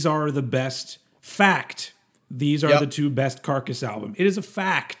 these are the best. Fact. These are the 2 best Carcass album. It is a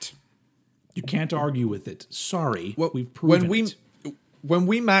fact. You can't argue with it. Sorry, we've proven it. When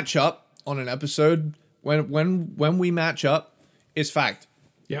we match up on an episode, when we match up, it's fact.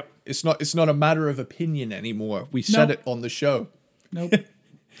 Yep. It's not a matter of opinion anymore. We said Nope. it on the show. Nope.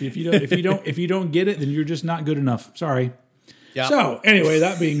 If you don't get it, then you're just not good enough. Sorry. Yeah. So anyway,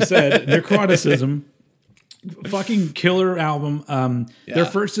 that being said, Necroticism, fucking killer album. Their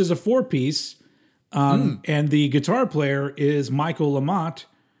first is a 4-piece, and the guitar player is Michael Lamotte,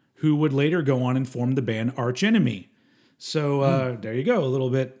 who would later go on and form the band Arch Enemy. So there you go, a little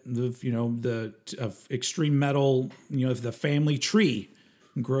bit of extreme metal. The family tree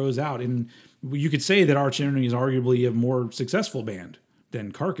grows out, and you could say that Arch Enemy is arguably a more successful band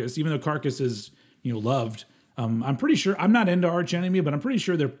than Carcass, even though Carcass is loved. I'm pretty sure I'm not into Arch Enemy, but I'm pretty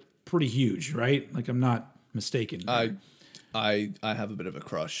sure they're pretty huge, right? Like I'm not mistaken. I have a bit of a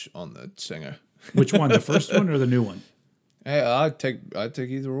crush on the singer. Which one, the first one or the new one? Hey, I'd take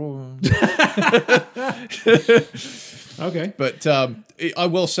either or. Okay, But I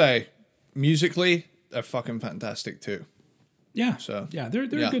will say, musically, they're fucking fantastic too. yeah, So, they're a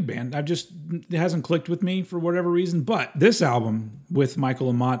good band. It hasn't clicked with me for whatever reason, but this album with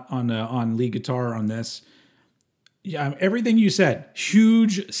Michael Lamotte on lead guitar on this, everything you said,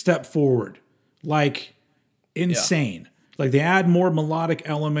 huge step forward, like insane. Like they add more melodic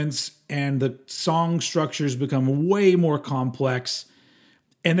elements, and the song structures become way more complex.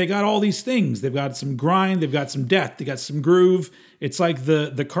 And they got all these things. They've got some grind, they've got some death, they got some groove. It's like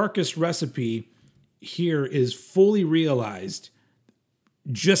the Carcass recipe here is fully realized,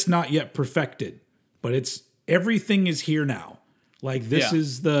 just not yet perfected. But everything is here now. Like this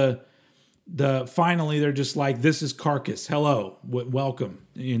is the finally they're just like, this is Carcass. Hello, welcome.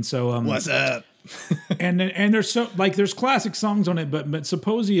 And so What's up? and there's classic songs on it, but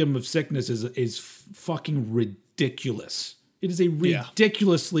Symposium of Sickness is fucking ridiculous. It is a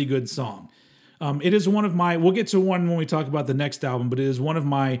ridiculously good song. It is one of my, we'll get to one when we talk about the next album, but it is one of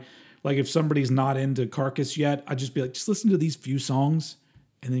my, like if somebody's not into Carcass yet, I'd just be like, just listen to these few songs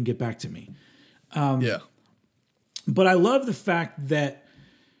and then get back to me. But I love the fact that,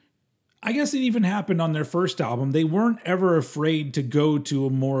 I guess it even happened on their first album. They weren't ever afraid to go to a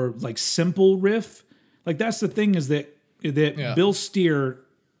more like simple riff. Like that's the thing is that Bill Steer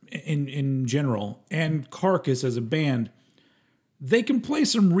in general and Carcass as a band, they can play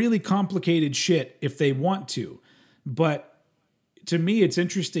some really complicated shit if they want to. But to me, it's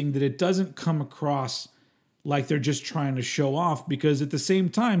interesting that it doesn't come across like they're just trying to show off, because at the same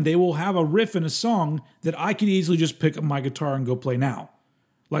time, they will have a riff in a song that I could easily just pick up my guitar and go play now.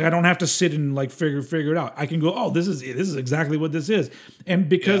 Like I don't have to sit and like figure it out. I can go, oh, this is exactly what this is. And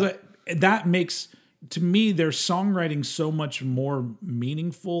because that makes, to me, their songwriting so much more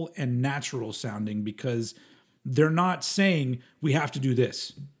meaningful and natural sounding, because they're not saying we have to do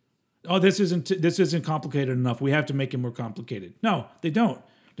this. Oh, this isn't complicated enough. We have to make it more complicated. No, they don't.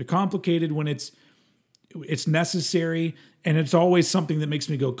 They're complicated when it's necessary, and it's always something that makes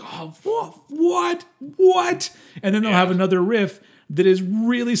me go, God, what? And then they'll have another riff that is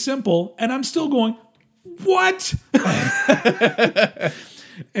really simple, and I'm still going, what?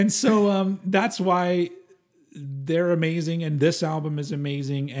 And so that's why they're amazing, and this album is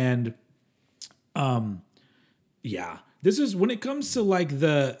amazing, and this is when it comes to like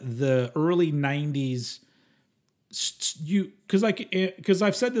the early 90s, because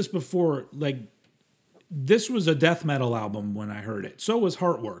I've said this before, like this was a death metal album when I heard it. So was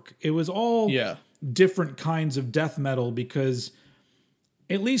Heartwork. It was all different kinds of death metal, because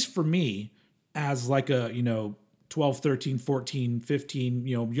at least for me, as like a 12, 13, 14, 15,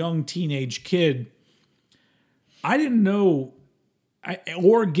 young teenage kid, I didn't know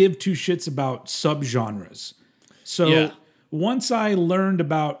or give two shits about subgenres. So once I learned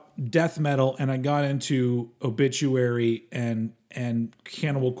about death metal and I got into Obituary and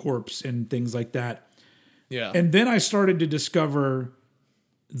Cannibal Corpse and things like that, and then I started to discover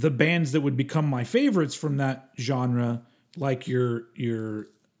the bands that would become my favorites from that genre, like your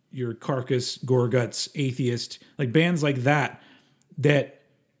Carcass, Gorguts, Atheist, like bands like that, that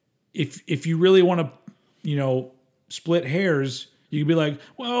if you really want to, split hairs, you could be like,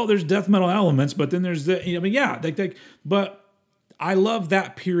 well, there's death metal elements, but then there's but I love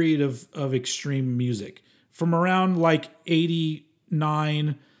that period of extreme music from around like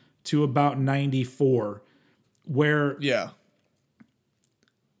 89 to about 94, where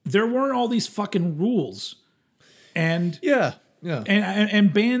there weren't all these fucking rules. And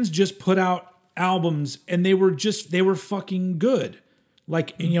and bands just put out albums and they were fucking good.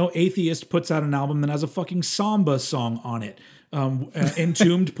 Like, Atheist puts out an album that has a fucking samba song on it.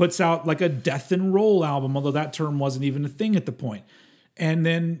 Entombed puts out like a death and roll album, although that term wasn't even a thing at the point. And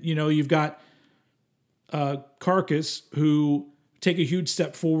then, you've got Carcass, who take a huge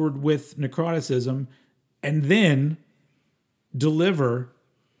step forward with necroticism and then deliver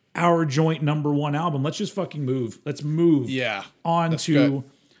our joint number one album. Let's just fucking move. Let's move on to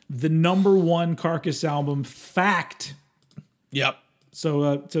the number one Carcass album, Fact. Yep.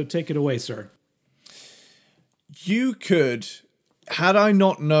 So take it away, sir. You could, had I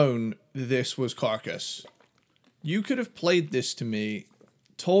not known this was Carcass, you could have played this to me,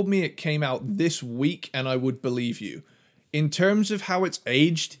 told me it came out this week, and I would believe you. In terms of how it's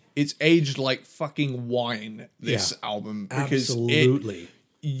aged like fucking wine, this album. Because absolutely.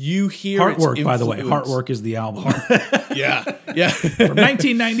 You hear Heartwork, by the way. Heartwork is the album. Yeah. From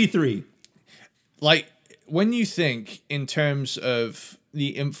 1993. Like, when you think in terms of the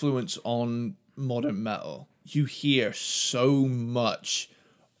influence on modern metal, you hear so much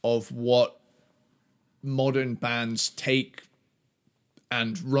of what modern bands take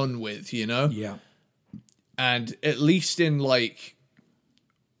and run with, Yeah. And at least in like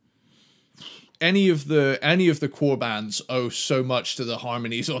any of the core bands owe so much to the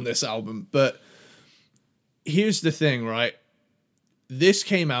harmonies on this album. But here's the thing, right? This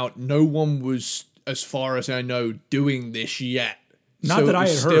came out, no one was, as far as I know, doing this yet. Not that I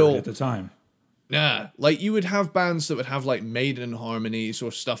had heard at the time. Nah, like you would have bands that would have like Maiden harmonies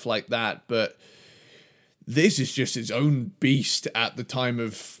or stuff like that, but this is just its own beast at the time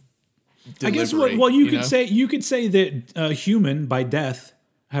of delivery. I guess you could say that Human by Death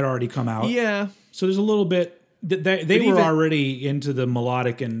had already come out. Yeah. So there's a little bit they were already into the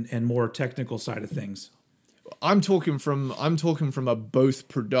melodic and more technical side of things. I'm talking from a both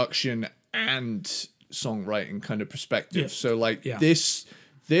production and songwriting kind of perspective. Yeah. So like this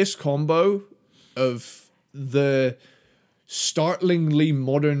combo of the startlingly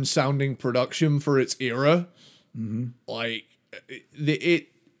modern sounding production for its era, like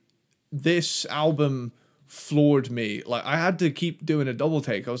this album floored me. Like I had to keep doing a double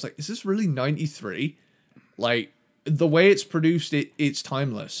take. I was like, is this really 93? Like the way it's produced, it's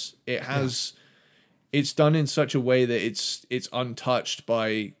timeless. It has it's done in such a way that it's untouched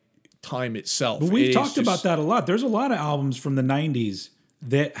by time itself. But we've talked about that a lot. There's a lot of albums from the 90s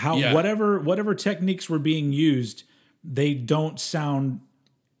that whatever techniques were being used, they don't sound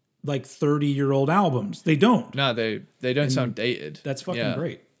like 30-year-old albums. They don't. No, they don't sound dated. That's fucking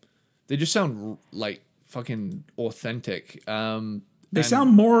great. They just sound like fucking authentic. They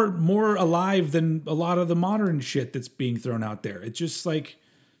sound more alive than a lot of the modern shit that's being thrown out there. It's just like,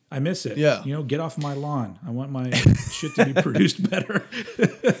 I miss it. Yeah. Get off my lawn. I want my shit to be produced better.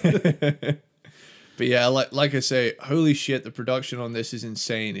 But yeah, like I say, holy shit, the production on this is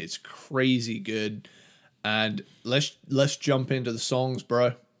insane. It's crazy good. And let's jump into the songs,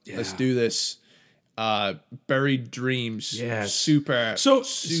 bro. Yeah. Let's do this. Buried Dreams. Yes. Super heavy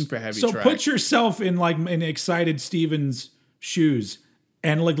so track. Put yourself in like in Excited Stevens' shoes.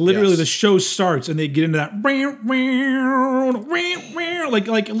 And like literally the show starts and they get into that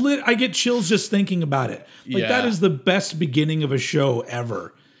I get chills just thinking about it. Like that is the best beginning of a show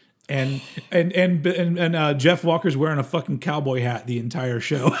ever. And Jeff Walker's wearing a fucking cowboy hat the entire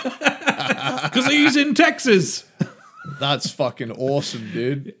show. Cuz he's in Texas. That's fucking awesome,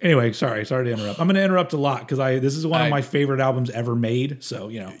 dude. Anyway, sorry to interrupt. I'm going to interrupt a lot cuz this is one of my favorite albums ever made, so,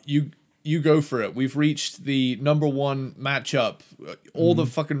 You go for it. We've reached the number one matchup. All the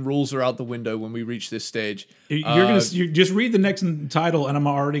fucking rules are out the window when we reach this stage. You just read the next title, and I'm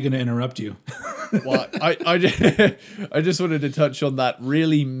already going to interrupt you. Well, I just wanted to touch on that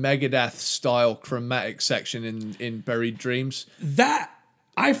really Megadeth style chromatic section in Buried Dreams. That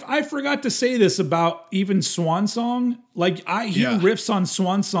I forgot to say this about even Swan Song. Like I hear riffs on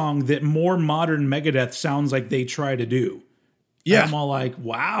Swan Song that more modern Megadeth sounds like they try to do. Yeah, and I'm all like,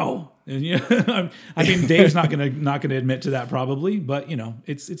 wow. And yeah, I mean, Dave's not gonna admit to that probably, but you know,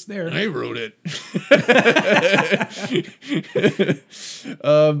 it's there. I wrote it.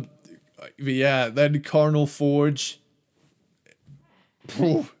 But yeah, then Carnal Forge.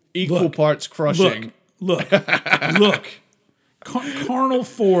 Equal parts crushing. Look. Carnal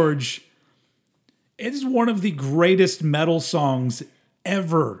Forge. It is one of the greatest metal songs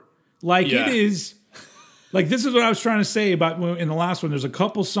ever. Like Yeah. it is. Like this is what I was trying to say about in the last one. There's a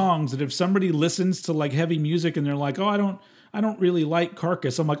couple songs that if somebody listens to like heavy music and they're like, "Oh, I don't really like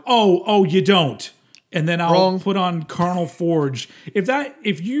Carcass," I'm like, "Oh, you don't." And then I'll put on Carnal Forge.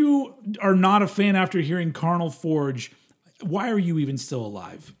 If you are not a fan after hearing Carnal Forge, why are you even still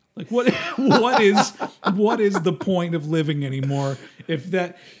alive? Like what is the point of living anymore?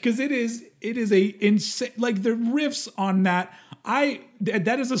 Because it is a insane, like the riffs on that.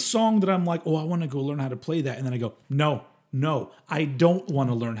 That is a song that I'm like, oh, I want to go learn how to play that, and then I go, no, I don't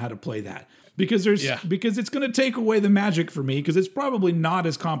want to learn how to play that because because it's going to take away the magic for me because it's probably not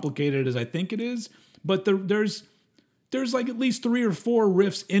as complicated as I think it is, but there's like at least 3 or 4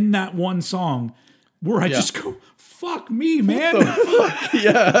 riffs in that one song where I just go, fuck me, man. What the fuck?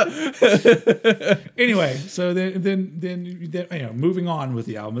 Yeah. Anyway, so then you know, moving on with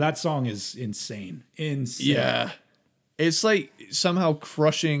the album. That song is insane. Yeah. It's like somehow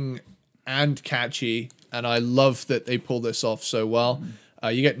crushing and catchy, and I love that they pull this off so well.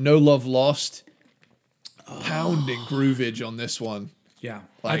 You get No Love Lost, pounding groovage on this one. Yeah,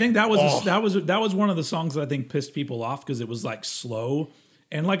 Like, I think that was one of the songs that I think pissed people off because it was like slow,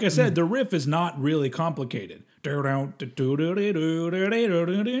 and like I said, the riff is not really complicated. It's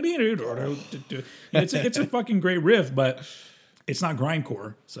a fucking great riff, but it's not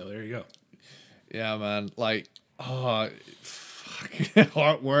grindcore. So there you go. Yeah, man. Like, fucking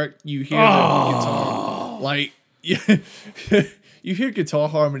artwork. You hear the guitar, like, you hear guitar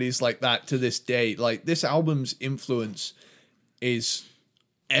harmonies like that to this day. Like, this album's influence is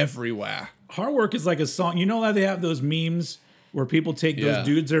everywhere. Heartwork is like a song. You know that they have those memes where people take those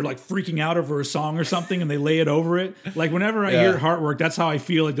dudes that are like freaking out over a song or something and they lay it over it. Like whenever I hear Heartwork, that's how I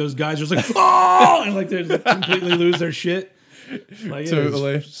feel. Like those guys are just like, oh, and like they completely lose their shit. Like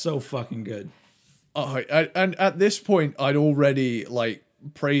Totally. it is so fucking good. And at this point, I'd already like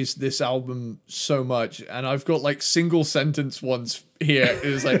praised this album so much, and I've got like single sentence ones here. It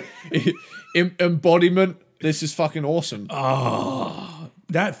was like embodiment. This is fucking awesome.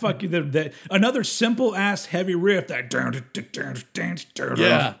 That fucking that another simple ass heavy riff. That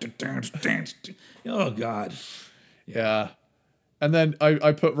oh god, yeah. And then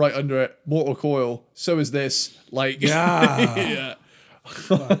I put right under it Mortal Coil. So is this like yeah.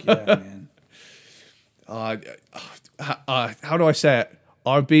 Fuck yeah, man. How do I say it?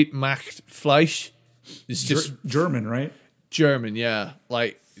 Arbeit macht Fleisch. It's just German, right? German, yeah.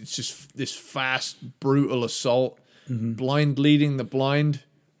 Like it's just this fast, brutal assault. Blind leading the blind.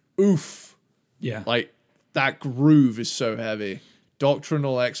 Oof. Yeah. Like that groove is so heavy.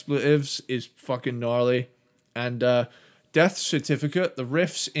 Doctrinal Expletives is fucking gnarly. And Death Certificate, the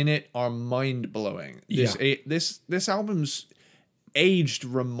riffs in it are mind blowing. This album's aged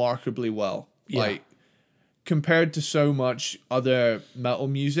remarkably well. Yeah. Like compared to so much other metal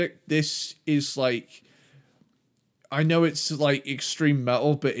music, this is like, I know it's like extreme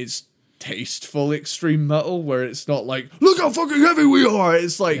metal, but it's tasteful extreme metal where it's not like, look how fucking heavy we are.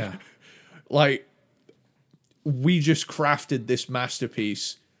 It's like, like we just crafted this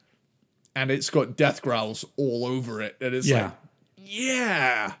masterpiece and it's got death growls all over it. And it's like,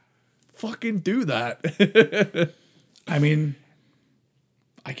 yeah, fucking do that. I mean,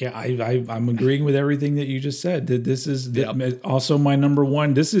 I'm agreeing with everything that you just said. That this is also my number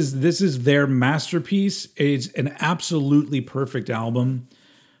one. This is their masterpiece. It's an absolutely perfect album.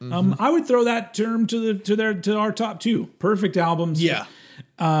 I would throw that term to our top 2 perfect albums. Yeah.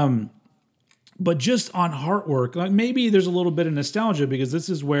 But just on Heartwork, like maybe there's a little bit of nostalgia because this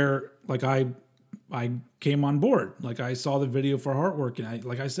is where like I came on board. Like I saw the video for Heartwork and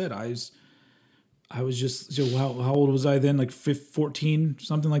like I said, I was just, so how old was I then? Like 14,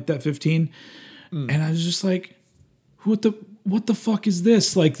 something like that, 15. And I was just like, what the fuck is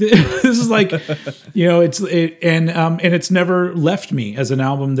this? Like this is like, you know, and it's never left me as an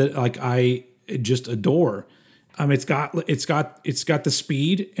album that like I just adore. It's got the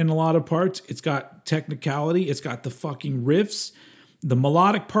speed in a lot of parts. It's got technicality. It's got the fucking riffs, the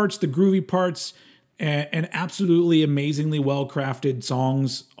melodic parts, the groovy parts, and absolutely amazingly well-crafted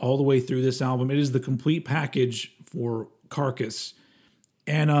songs all the way through this album. It is the complete package for Carcass.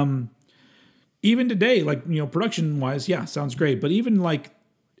 And even today, like, you know, production-wise, yeah, sounds great. But even like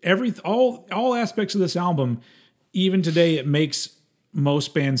all aspects of this album, even today, it makes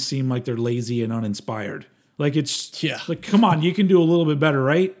most bands seem like they're lazy and uninspired. Like it's Yeah. like, come on, you can do a little bit better,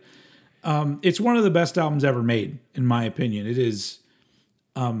 right? It's one of the best albums ever made, in my opinion. It is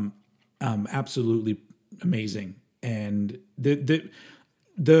absolutely amazing. And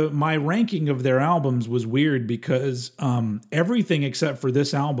my ranking of their albums was weird because everything except for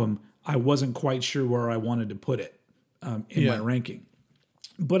this album, I wasn't quite sure where I wanted to put it in my ranking.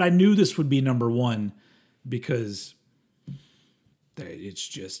 But I knew this would be number one because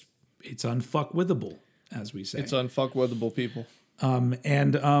it's unfuckwithable, as we say. It's unfuckwithable, people.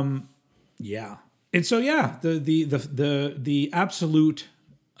 Yeah. And so the absolute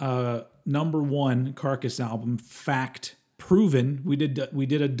number one Carcass album, fact proven. We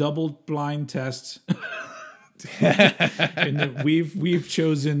did a double blind test. And we've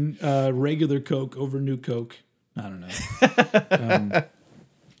chosen regular Coke over New Coke. I don't know.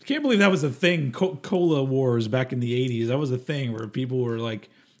 Can't believe that was a thing. Cola wars back in the 80s. That was a thing where people were like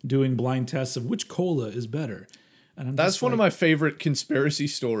doing blind tests of which cola is better. And that's one of my favorite conspiracy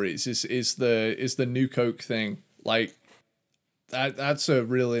stories is the New Coke thing. Like that's a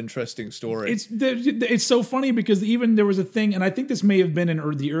real interesting story. It's so funny because even there was a thing, and I think this may have been in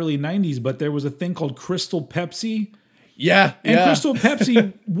the early 90s, but there was a thing called Crystal Pepsi. Yeah. And Crystal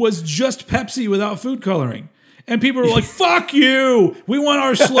Pepsi was just Pepsi without food coloring. And people were like, fuck you. We want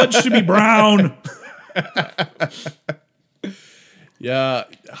our sludge to be brown. Yeah.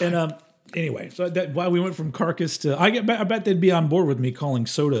 And anyway, so that why we went from Carcass to I bet they'd be on board with me calling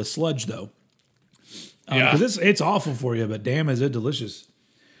soda sludge though. Because it's awful for you, but damn, is it delicious.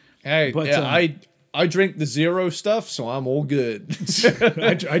 Hey, but I drink the zero stuff, so I'm all good.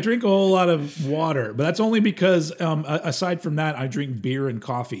 I drink a whole lot of water, but that's only because aside from that, I drink beer and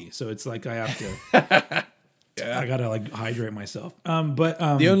coffee. So it's like I have to. I gotta like hydrate myself. But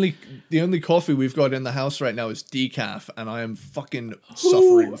the only coffee we've got in the house right now is decaf, and I am fucking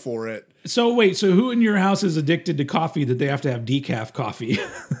suffering for it. So wait, so who in your house is addicted to coffee that they have to have decaf coffee?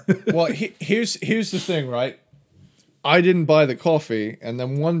 Well, here's the thing, right? I didn't buy the coffee, and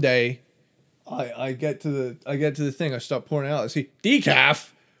then one day, I get to the thing, I start pouring it out, I see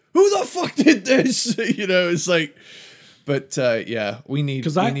decaf. Who the fuck did this? It's like. But we need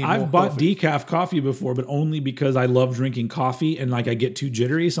because I've bought decaf coffee before, but only because I love drinking coffee and like I get too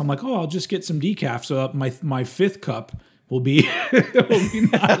jittery. So I'm like, I'll just get some decaf. So my fifth cup will be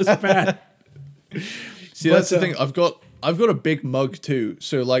not as bad. See, that's the thing. I've got a big mug too.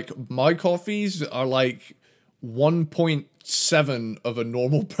 So like my coffees are like 1.7 of a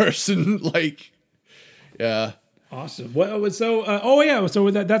normal person. Like, yeah. Awesome. Well, so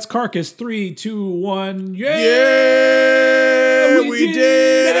so that's Carcass. 3, 2, 1. Yeah, we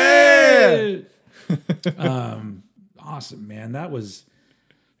did it. Awesome, man. That was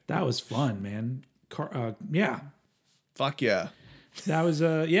fun, man. Yeah. Fuck yeah. That was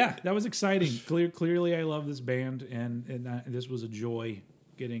that was exciting. Clearly, I love this band, and this was a joy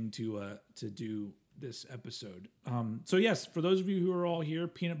getting to do this episode. So yes, for those of you who are all here,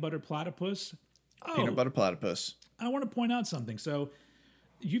 Peanut Butter Platypus. Peanut Butter Platypus. I want to point out something. So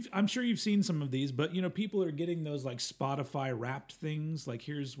I'm sure you've seen some of these, but people are getting those like Spotify wrapped things. Like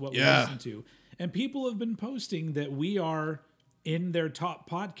here's what we listen to. And people have been posting that we are in their top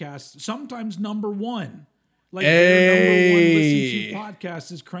podcasts, sometimes number one. Like their number one listened to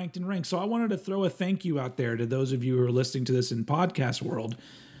podcast is Cranked and Ranked. So I wanted to throw a thank you out there to those of you who are listening to this in podcast world.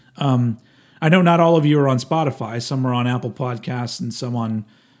 I know not all of you are on Spotify. Some are on Apple Podcasts and some on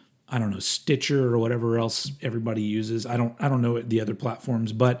I don't know, Stitcher or whatever else everybody uses. I don't know the other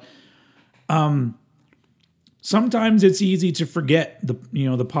platforms, but sometimes it's easy to forget the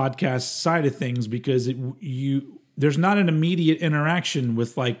podcast side of things because there's not an immediate interaction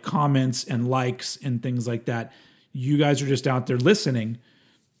with like comments and likes and things like that. You guys are just out there listening,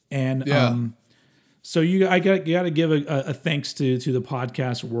 and so I got to give a thanks to the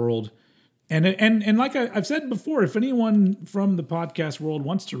podcast world. And like I've said before, if anyone from the podcast world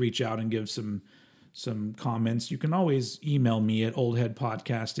wants to reach out and give some comments, you can always email me at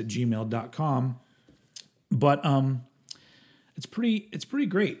oldheadpodcast@gmail.com. But it's pretty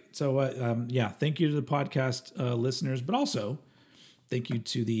great. So thank you to the podcast listeners, but also thank you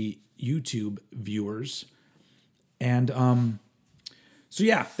to the YouTube viewers. And so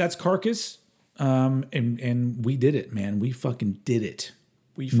that's Carcass. And we did it, man. We fucking did it.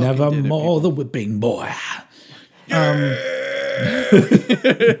 We never more the whipping boy.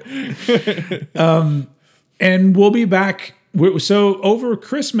 And we'll be back. So over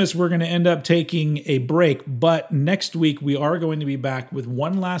Christmas, we're going to end up taking a break. But next week, we are going to be back with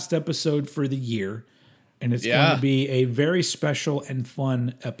one last episode for the year. And it's going to be a very special and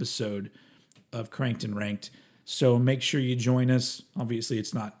fun episode of Cranked and Ranked. So make sure you join us. Obviously,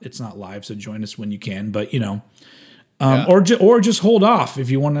 it's not live, so join us when you can. But or just hold off if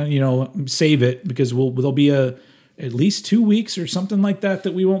you want to save it, because there'll be at least 2 weeks or something like that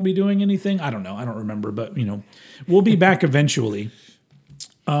we won't be doing anything. I don't know. I don't remember, but we'll be back eventually.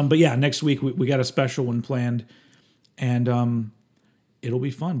 But yeah, next week we got a special one planned, and it'll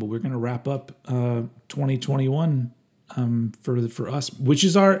be fun. But we're gonna wrap up 2021 for us, which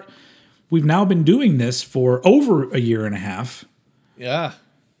is we've now been doing this for over a year and a half. Yeah.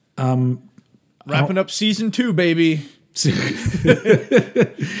 Wrapping up season 2, baby. Shit's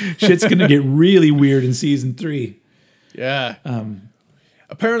gonna get really weird in season 3. Yeah.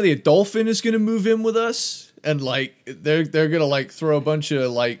 Apparently a dolphin is gonna move in with us, and like they're gonna like throw a bunch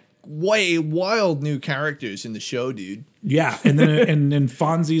of like way wild new characters in the show, dude. Yeah, and then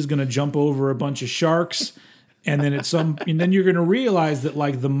Fonzie's gonna jump over a bunch of sharks. And then then you're gonna realize that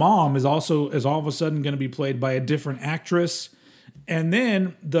like the mom is all of a sudden gonna be played by a different actress, and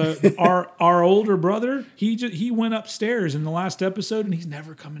then our older brother he went upstairs in the last episode and he's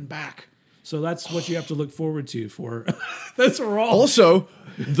never coming back. So that's what you have to look forward to for. That's all. Also,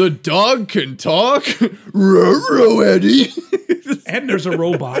 the dog can talk. Ruh-roh, Eddie. And there's a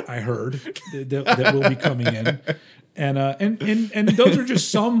robot I heard that will be coming in. And those are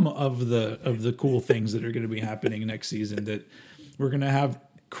just some of the cool things that are going to be happening next season. That we're going to have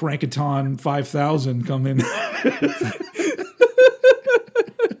Crankathon 5000 come in.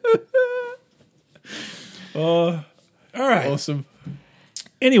 All right. Awesome.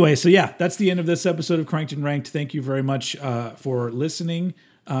 Anyway, so yeah, that's the end of this episode of Cranked and Ranked. Thank you very much for listening.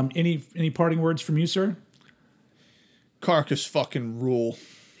 Any parting words from you, sir? Carcass fucking rule.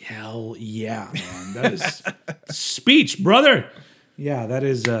 Hell yeah, man. That is speech, brother. Yeah, that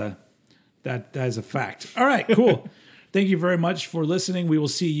is that is a fact. All right, cool. Thank you very much for listening. We will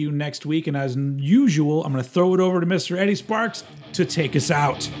see you next week. And as usual, I'm going to throw it over to Mr. Eddie Sparks to take us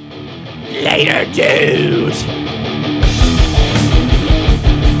out. Later, dudes.